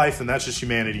 That's just life, and that's just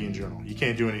humanity in general. You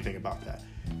can't do anything about that.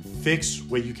 Fix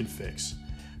what you can fix.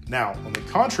 Now, on the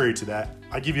contrary to that,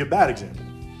 I give you a bad example.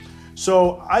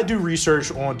 So I do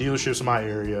research on dealerships in my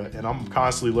area, and I'm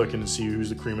constantly looking to see who's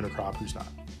the cream of the crop, who's not.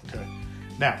 Okay.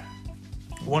 Now,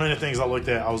 one of the things I looked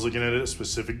at, I was looking at a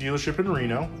specific dealership in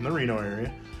the Reno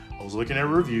area. I was looking at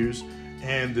reviews,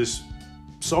 and this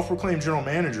self-proclaimed general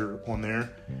manager on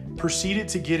there proceeded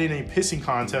to get in a pissing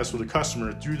contest with a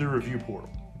customer through the review portal.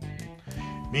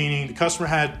 Meaning the customer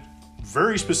had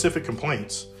very specific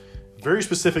complaints, very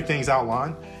specific things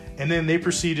outlined, and then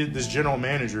this general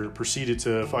manager proceeded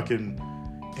to fucking,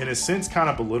 in a sense, kind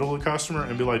of belittle the customer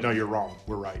and be like, no, you're wrong,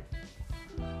 we're right.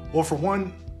 Well, for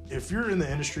one, if you're in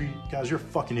the industry, guys, you're a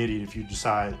fucking idiot if you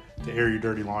decide to air your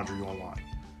dirty laundry online.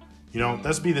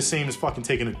 That's be the same as fucking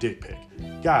taking a dick pic.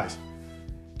 Guys,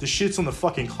 the shit's on the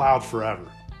fucking cloud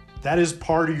forever. That is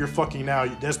part of your fucking now.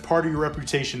 That's part of your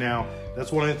reputation now.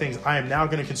 That's one of the things I am now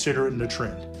going to consider it in a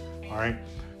trend. All right.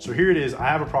 So here it is. I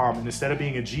have a problem. And instead of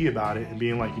being a G about it and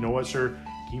being like, you know what, sir,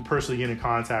 can you personally get in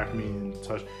contact with me and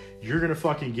touch? You're going to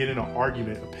fucking get in an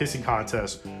argument, a pissing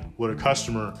contest with a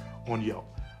customer on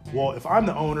Yelp. Well, if I'm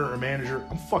the owner or manager,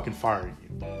 I'm fucking firing you.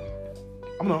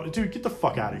 Dude, get the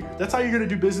fuck out of here. That's how you're going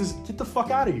to do business. Get the fuck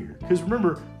out of here. Because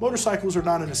remember, motorcycles are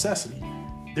not a necessity.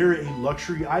 They're a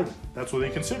luxury item. That's what they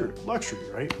consider it, luxury,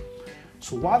 right?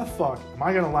 So why the fuck am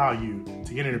I going to allow you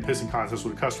to get in a pissing contest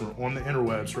with a customer on the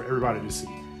interwebs for everybody to see?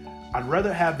 I'd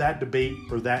rather have that debate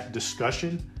or that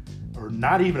discussion, or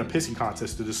not even a pissing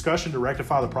contest, the discussion to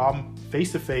rectify the problem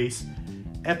face to face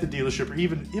at the dealership, or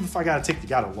even if I got to take the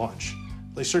guy to lunch.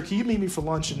 Like, sir, can you meet me for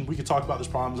lunch and we can talk about this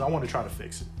problem? I want to try to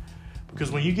fix it. Because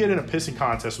when you get in a pissing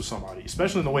contest with somebody,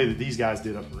 especially in the way that these guys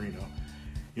did up in Reno,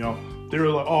 you know, they were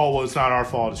like, oh, well, it's not our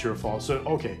fault, it's your fault. So,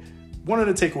 okay, one of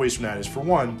the takeaways from that is, for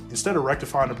one, instead of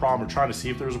rectifying the problem or trying to see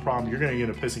if there's a problem, you're going to get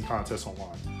a pissing contest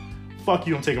online. Fuck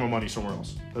you, I'm taking my money somewhere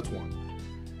else. That's one.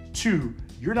 Two,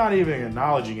 you're not even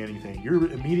acknowledging anything.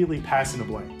 You're immediately passing the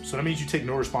blame. So that means you take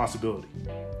no responsibility.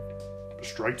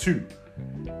 Strike two.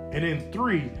 And then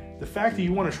three, the fact that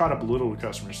you want to try to belittle the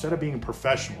customer instead of being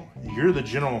professional. You're the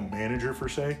general manager for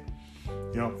say,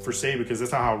 because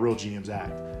that's not how real GMs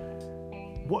act.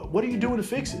 What are you doing to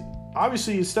fix it?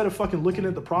 Obviously, instead of fucking looking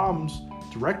at the problems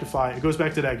to rectify it, it goes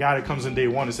back to that guy that comes in day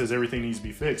one and says everything needs to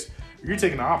be fixed. You're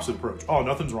taking the opposite approach. Oh,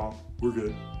 nothing's wrong. We're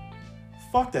good.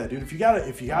 Fuck that, dude. If you got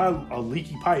a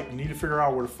leaky pipe, you need to figure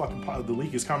out where the fucking the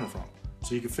leak is coming from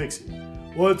so you can fix it.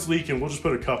 Well, it's leaking. We'll just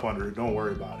put a cup under it. Don't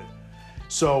worry about it.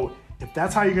 So if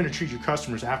that's how you're going to treat your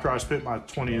customers after I spent my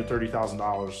 $20,000 to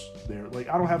 $30,000 there, like,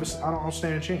 I don't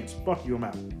stand a chance. Fuck you, I'm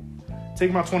out.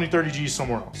 Take my 20, 30 G's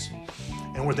somewhere else.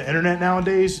 And with the internet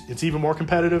nowadays, it's even more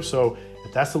competitive. So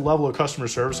if that's the level of customer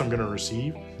service I'm going to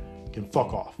receive, can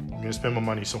fuck off. I'm going to spend my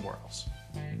money somewhere else.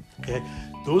 Okay.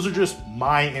 Those are just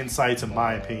my insights and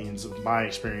my opinions of my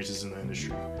experiences in the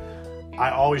industry.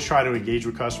 I always try to engage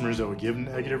with customers that would give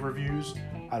negative reviews.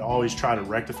 I'd always try to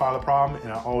rectify the problem,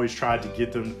 and I always tried to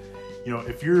get them,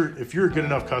 if you're a good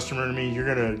enough customer to me, you're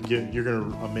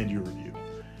gonna amend your review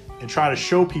and try to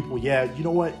show people, yeah, you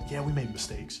know what? Yeah, we make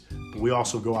mistakes, but we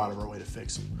also go out of our way to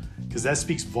fix them, because that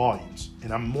speaks volumes.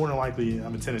 And I'm more than likely,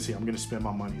 I'm in Tennessee, I'm gonna spend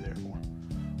my money there more.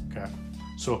 Okay,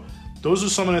 so those are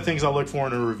some of the things I look for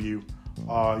in a review.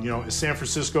 Does San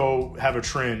Francisco have a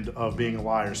trend of being a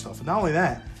liar and stuff? And not only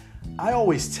that, I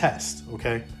always test,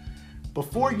 okay?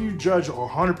 Before you judge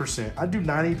 100%, I do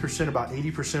 90%, about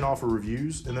 80% off of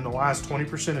reviews, and then the last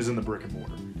 20% is in the brick and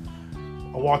mortar.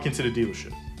 I walk into the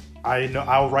dealership.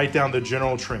 I'll write down the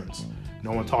general trends.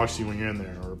 No one talks to you when you're in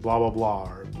there, or blah, blah,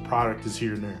 blah, or the product is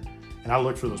here and there. And I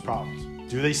look for those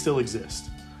problems. Do they still exist?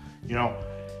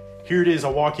 Here it is, I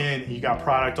walk in, and you got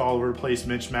product all over the place,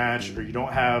 mismatch, or you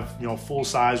don't have, full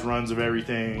size runs of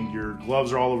everything. Your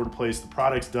gloves are all over the place. The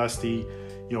product's dusty.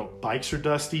 Bikes are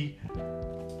dusty.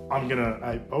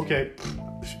 Okay,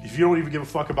 if you don't even give a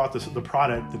fuck about the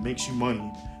product that makes you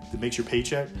money, that makes your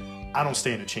paycheck, I don't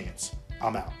stand a chance.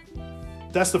 I'm out.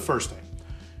 That's the first thing.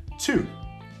 Two,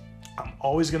 I'm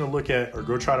always going to look at or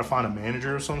go try to find a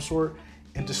manager of some sort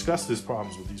and discuss these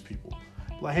problems with these people.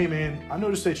 Like, hey man, I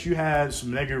noticed that you had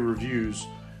some negative reviews,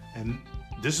 and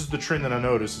this is the trend that I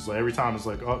noticed. Is like every time it's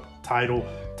like,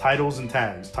 titles and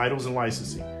tags, titles and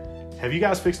licensing. Have you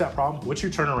guys fixed that problem? What's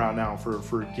your turnaround now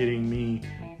for getting me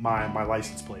my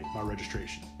license plate, my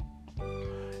registration?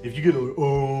 If you get a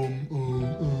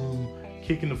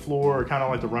kicking the floor or kind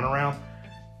of like the runaround,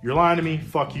 you're lying to me.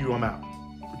 Fuck you, I'm out.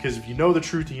 Because if you know the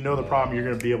truth and you know the problem, you're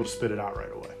going to be able to spit it out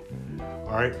right away.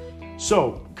 All right.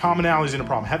 So commonalities in the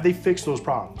problem. Have they fixed those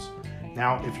problems?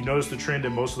 Now, if you notice the trend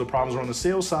and most of the problems are on the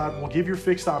sales side, well, give your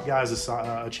fixed op guys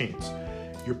a chance.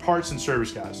 Your parts and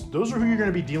service guys, those are who you're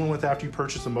going to be dealing with after you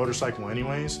purchase the motorcycle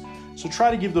anyways. So try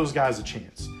to give those guys a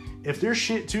chance. If they're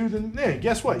shit too, then hey,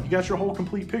 guess what? You got your whole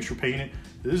complete picture painted.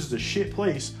 This is a shit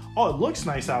place. Oh, it looks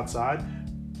nice outside,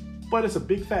 but it's a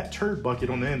big fat turd bucket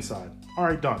on the inside. All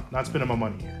right, done. Not spending my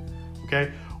money here.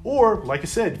 Okay? Or, like I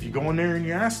said, if you go in there and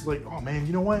you ask, like, oh man,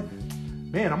 you know what?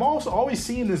 Man, I'm also always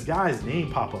seeing this guy's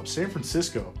name pop up, San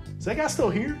Francisco. Is that guy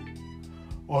still here?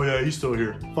 Oh yeah, he's still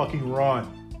here. Fucking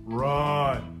run.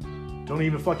 Don't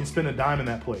even fucking spend a dime in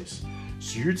that place.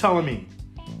 So you're telling me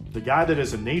the guy that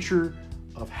has a nature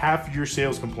of half of your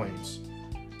sales complaints,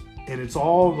 and it's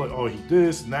all like, oh, he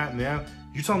this and that and that.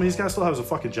 You telling me this guy still has a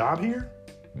fucking job here?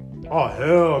 Oh,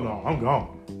 hell no, I'm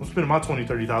gone. I'm spending my $20,000,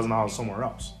 $30,000 somewhere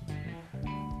else.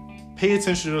 Pay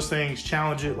attention to those things,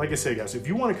 challenge it. Like I said, guys, if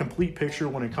you want a complete picture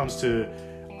when it comes to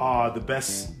the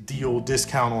best deal,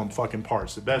 discount on fucking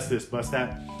parts, the best this, best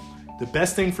that, the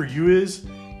best thing for you is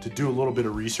to do a little bit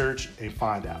of research and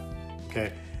find out,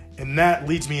 okay? And that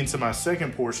leads me into my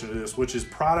second portion of this, which is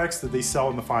products that they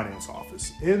sell in the finance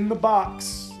office. In the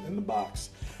box.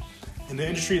 In the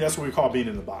industry, that's what we call being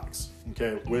in the box.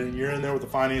 Okay, when you're in there with the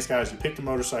finance guys, you pick the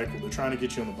motorcycle, they're trying to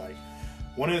get you on the bike.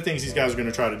 One of the things these guys are going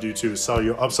to try to do too is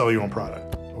upsell you on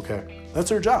product. Okay, that's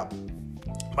their job.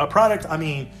 By product, I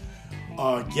mean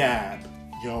GAP,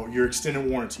 your extended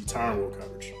warranty, tire and wheel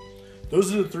coverage.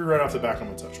 Those are the three right off the back I'm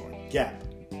going to touch on. GAP.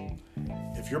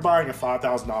 If you're buying a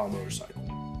 $5,000 motorcycle,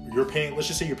 let's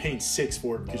just say you're paying $6,000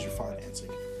 for it because you're financing,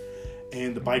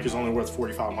 and the bike is only worth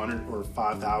 $4,500 or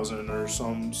 $5,000 or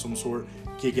some sort,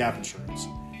 get GAP insurance.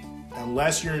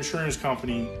 Unless your insurance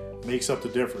company makes up the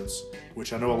difference,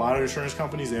 which I know a lot of insurance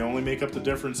companies, they only make up the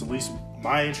difference. At least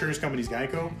my insurance company's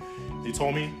Geico, they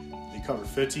told me they cover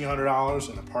 $1,500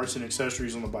 in the parts and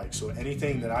accessories on the bike. So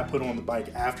anything that I put on the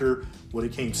bike after what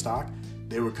it came stock,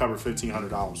 they would cover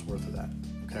 $1,500 worth of that.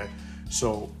 Okay,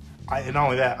 so and not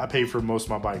only that, I paid for most of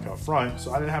my bike up front,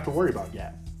 so I didn't have to worry about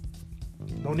GAP.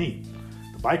 No need.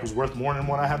 The bike was worth more than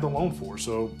what I had the loan for,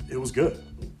 so it was good.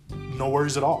 No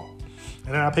worries at all.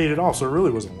 And then I paid it off, so it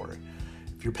really wasn't worry.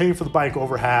 If you're paying for the bike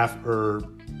over half, or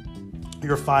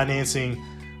you're financing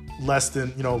less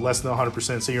than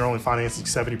 100%, say you're only financing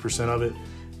 70% of it,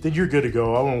 then you're good to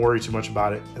go. I wouldn't worry too much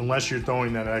about it unless you're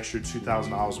throwing that extra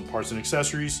 $2,000 in parts and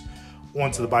accessories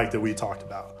onto the bike that we talked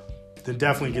about. Then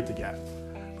definitely get the GAP,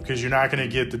 because you're not going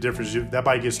to get the difference. If that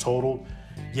bike gets totaled,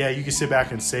 yeah, you can sit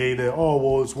back and say that, oh,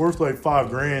 well, it's worth like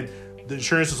 $5,000. The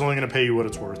insurance is only going to pay you what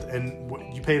it's worth. And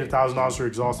you paid $1,000 for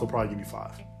exhaust, they'll probably give you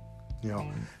 $5,000.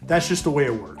 That's just the way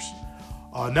it works.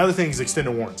 Another thing is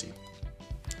extended warranty.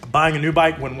 Buying a new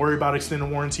bike, wouldn't worry about extended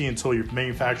warranty until your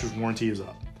manufacturer's warranty is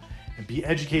up. And be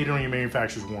educated on your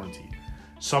manufacturer's warranty.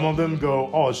 Some of them go,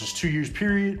 oh, it's just 2 years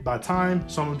period by time.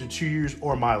 Some of them do 2 years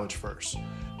or mileage first.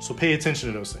 So pay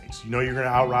attention to those things. You're going to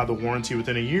outride the warranty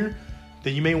within a year,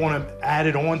 then you may want to add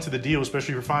it on to the deal,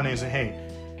 especially for financing. Hey,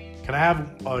 can I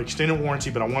have an extended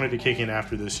warranty, but I want it to kick in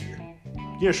after this year?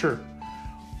 Yeah, sure.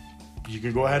 You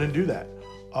can go ahead and do that.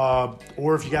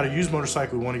 Or if you got a used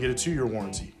motorcycle, you want to get a 2-year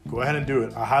warranty, go ahead and do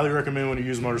it. I highly recommend when you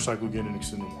use motorcycle, get an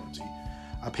extended warranty.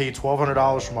 I paid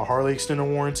 $1,200 for my Harley extended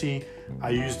warranty.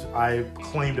 I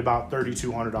claimed about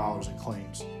 $3,200 in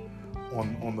claims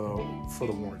for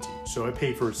the warranty. So it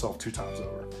paid for itself 2 times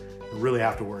over. You really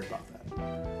have to worry about that.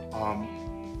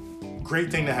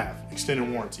 Great thing to have, extended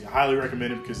warranty. I highly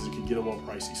recommend it because it can get a little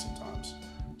pricey sometimes.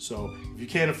 So if you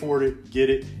can't afford it, get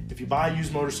it. If you buy a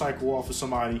used motorcycle off of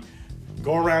somebody,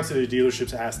 go around to the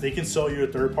dealerships, ask. They can sell you a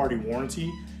third-party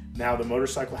warranty. Now the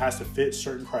motorcycle has to fit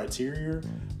certain criteria,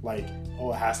 like,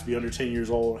 it has to be under 10 years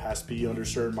old, it has to be under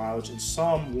certain mileage, and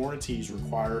some warranties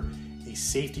require a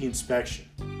safety inspection.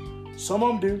 Some of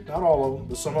them do, not all of them,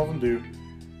 but some of them do.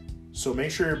 So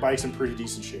make sure your bike's in pretty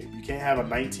decent shape. You can't have a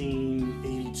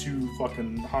 1982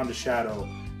 fucking Honda Shadow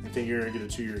and think you're gonna get a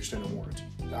 2-year extended warranty.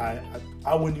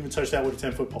 I wouldn't even touch that with a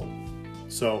 10-foot pole.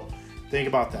 So think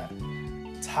about that.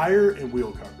 Tire and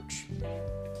wheel coverage.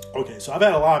 Okay, so I've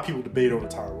had a lot of people debate over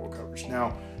tire and wheel coverage.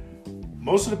 Now,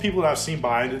 most of the people that I've seen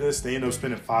buy into this, they end up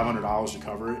spending $500 to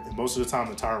cover it, and most of the time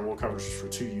the tire and wheel coverage is for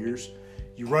 2 years.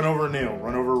 You run over a nail,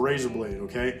 run over a razor blade,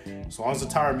 okay? As long as the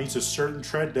tire meets a certain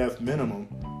tread depth minimum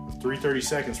of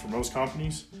 3/32 for most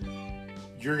companies,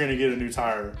 you're gonna get a new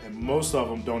tire, and most of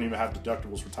them don't even have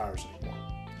deductibles for tires anymore.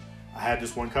 I had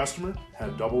this one customer, had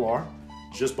a double R,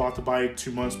 just bought the bike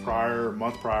 2 months prior, or a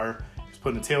month prior, was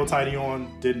putting the tail tighty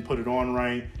on, didn't put it on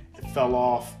right, it fell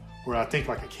off, where I think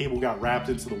like a cable got wrapped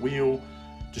into the wheel,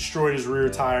 destroyed his rear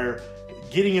tire.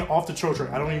 Getting it off the tow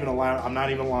truck, I'm not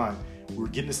even lying. We were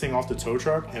getting this thing off the tow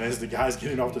truck, and as the guy's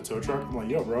getting off the tow truck, I'm like,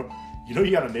 yo, bro,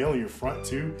 you got a nail in your front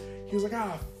too? He was like,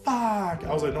 fuck.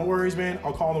 I was like, no worries, man.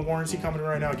 I'll call the warranty company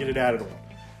right now, get it added on.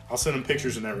 I'll send him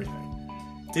pictures and everything.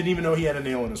 Didn't even know he had a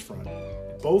nail in his front.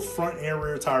 Both front and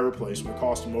rear tire replacement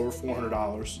cost him over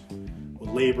 $400 with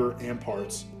labor and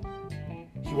parts.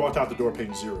 He walked out the door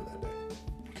paying $0 that day.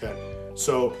 Okay,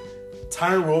 so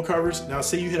tire and wheel coverage. Now,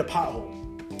 say you hit a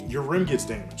pothole, your rim gets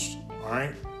damaged. All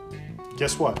right,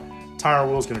 guess what? Tire and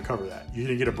wheel is going to cover that. You're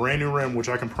going to get a brand new rim, which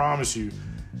I can promise you,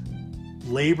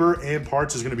 labor and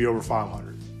parts is going to be over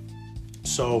 $500.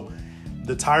 So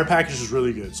the tire package is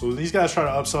really good. So these guys try to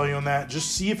upsell you on that.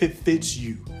 Just see if it fits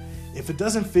you. If it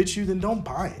doesn't fit you, then don't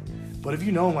buy it. But if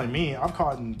you know, like me, I've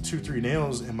caught in 2-3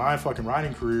 nails in my fucking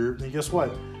riding career, then guess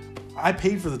what? I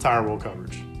paid for the tire wheel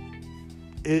coverage.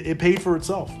 It paid for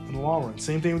itself in the long run.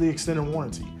 Same thing with the extended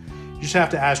warranty. You just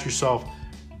have to ask yourself,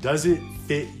 does it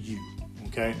fit you?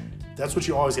 Okay? That's what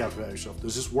you always have to ask yourself.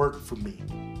 Does this work for me?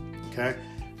 Okay?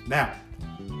 Now,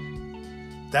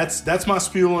 that's my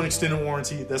spiel on extended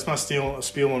warranty. That's my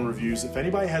spiel on reviews. If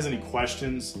anybody has any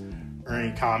questions or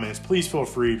any comments, please feel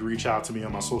free to reach out to me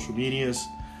on my social medias.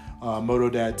 Moto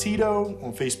Dad Tito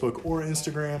on Facebook or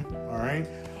Instagram. All right.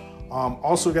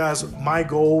 Also, guys, my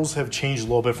goals have changed a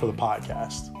little bit for the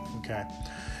podcast. Okay.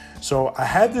 So I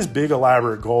had this big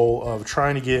elaborate goal of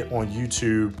trying to get on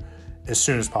YouTube as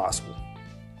soon as possible.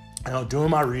 And doing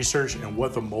my research and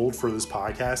what the mold for this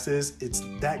podcast is,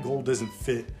 that goal doesn't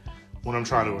fit what I'm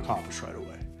trying to accomplish right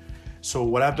away. So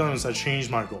what I've done is I changed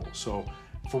my goal. So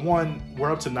for one,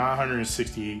 we're up to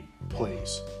 968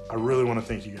 plays. I really want to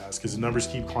thank you guys because the numbers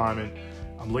keep climbing.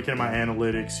 I'm looking at my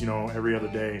analytics, every other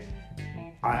day.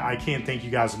 I can't thank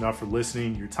you guys enough for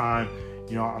listening, your time.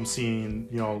 I'm seeing,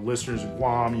 listeners in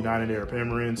Guam, United Arab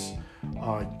Emirates,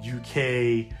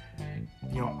 UK,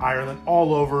 Ireland,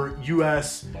 all over,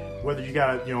 US, whether you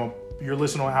got, you're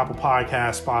listening on Apple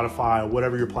Podcasts, Spotify,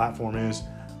 whatever your platform is.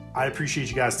 I appreciate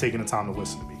you guys taking the time to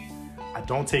listen to me. I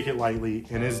don't take it lightly,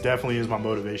 and it definitely is my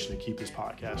motivation to keep this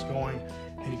podcast going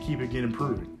and to keep it getting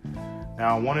improving.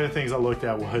 Now, one of the things I looked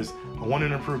at was I wanted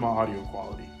to improve my audio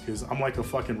quality because I'm like a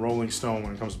fucking Rolling Stone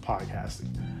when it comes to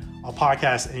podcasting. I'll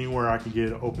podcast anywhere I can get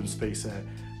an open space at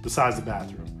besides the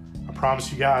bathroom. I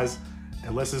promise you guys,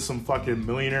 unless it's some fucking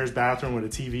millionaire's bathroom with a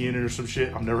TV in it or some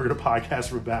shit, I'm never going to podcast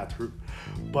from a bathroom.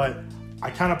 But I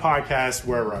kind of podcast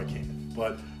wherever I can.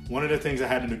 But one of the things I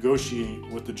had to negotiate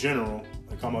with the general,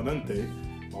 the comandante,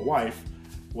 my wife,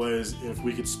 was if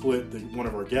we could split one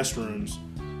of our guest rooms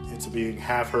into being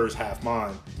half hers, half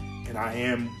mine. And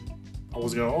I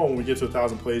was going to, when we get to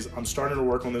 1,000 plays, I'm starting to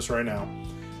work on this right now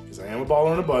because I am a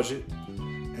baller on a budget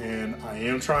and I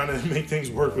am trying to make things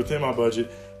work within my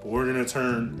budget. But we're going to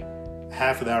turn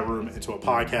half of that room into a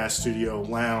podcast studio,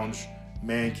 lounge,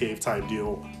 man cave type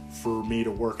deal for me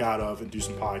to work out of and do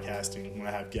some podcasting when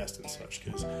I have guests and such.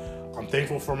 Because I'm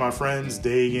thankful for my friends,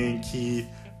 Dagan, Keith,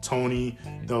 Tony.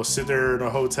 They'll sit there in a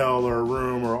hotel or a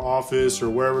room or office or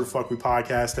wherever the fuck we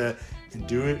podcast at and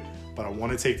do it. But I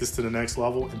want to take this to the next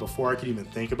level. And before I can even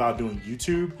think about doing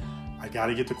YouTube, I got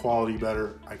to get the quality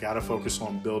better. I got to focus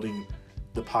on building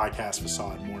the podcast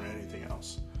facade more than anything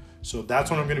else. So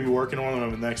that's what I'm going to be working on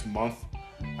over the next month.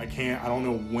 I don't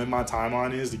know when my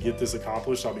timeline is to get this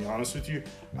accomplished. I'll be honest with you.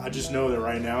 I just know that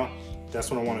right now,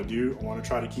 that's what I want to do. I want to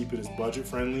try to keep it as budget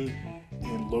friendly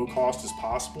and low cost as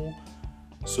possible.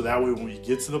 So that way when we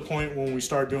get to the point when we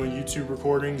start doing YouTube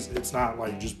recordings, it's not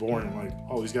like just boring. Like,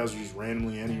 these guys are just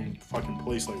randomly any fucking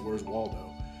place. Like, where's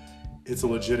Waldo? It's a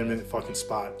legitimate fucking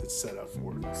spot that's set up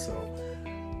for it.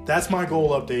 So that's my goal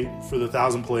update for the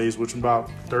 1,000 plays, which I'm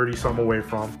about 30 something away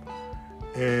from.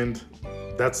 And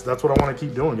that's what I want to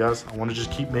keep doing, guys. I want to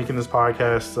just keep making this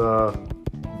podcast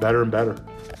better and better.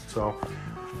 So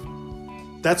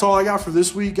that's all I got for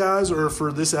this week, guys, or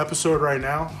for this episode right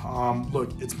now. Look,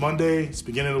 it's Monday. It's the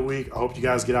beginning of the week. I hope you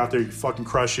guys get out there. You fucking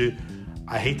crush it.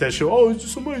 I hate that show. It's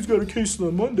just somebody's got a case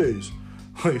on Mondays.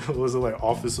 Like, was it like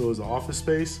Office? So it was an Office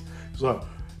Space. It's like,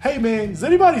 hey, man, has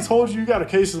anybody told you got a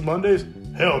case of Mondays?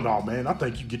 Hell no, man. I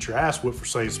think you get your ass whipped for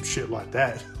saying some shit like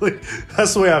that. Like,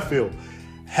 that's the way I feel.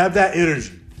 Have that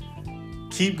energy.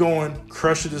 Keep going.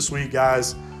 Crush it this week,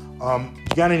 guys.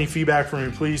 You got any feedback for me,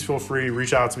 please feel free to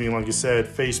reach out to me. Like I said,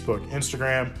 Facebook,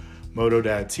 Instagram, Moto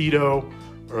Dad Tito,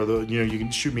 or you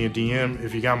can shoot me a DM.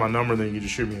 If you got my number, then you can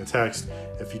just shoot me a text.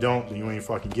 If you don't, then you ain't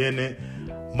fucking getting it.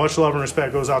 Much love and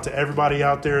respect goes out to everybody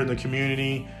out there in the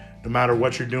community, no matter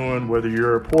what you're doing, whether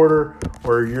you're a reporter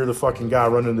or you're the fucking guy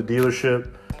running the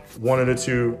dealership. One of the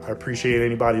two. I appreciate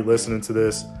anybody listening to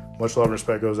this. Much love and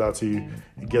respect goes out to you.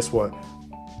 And guess what?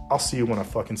 I'll see you when I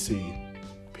fucking see you.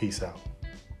 Peace out.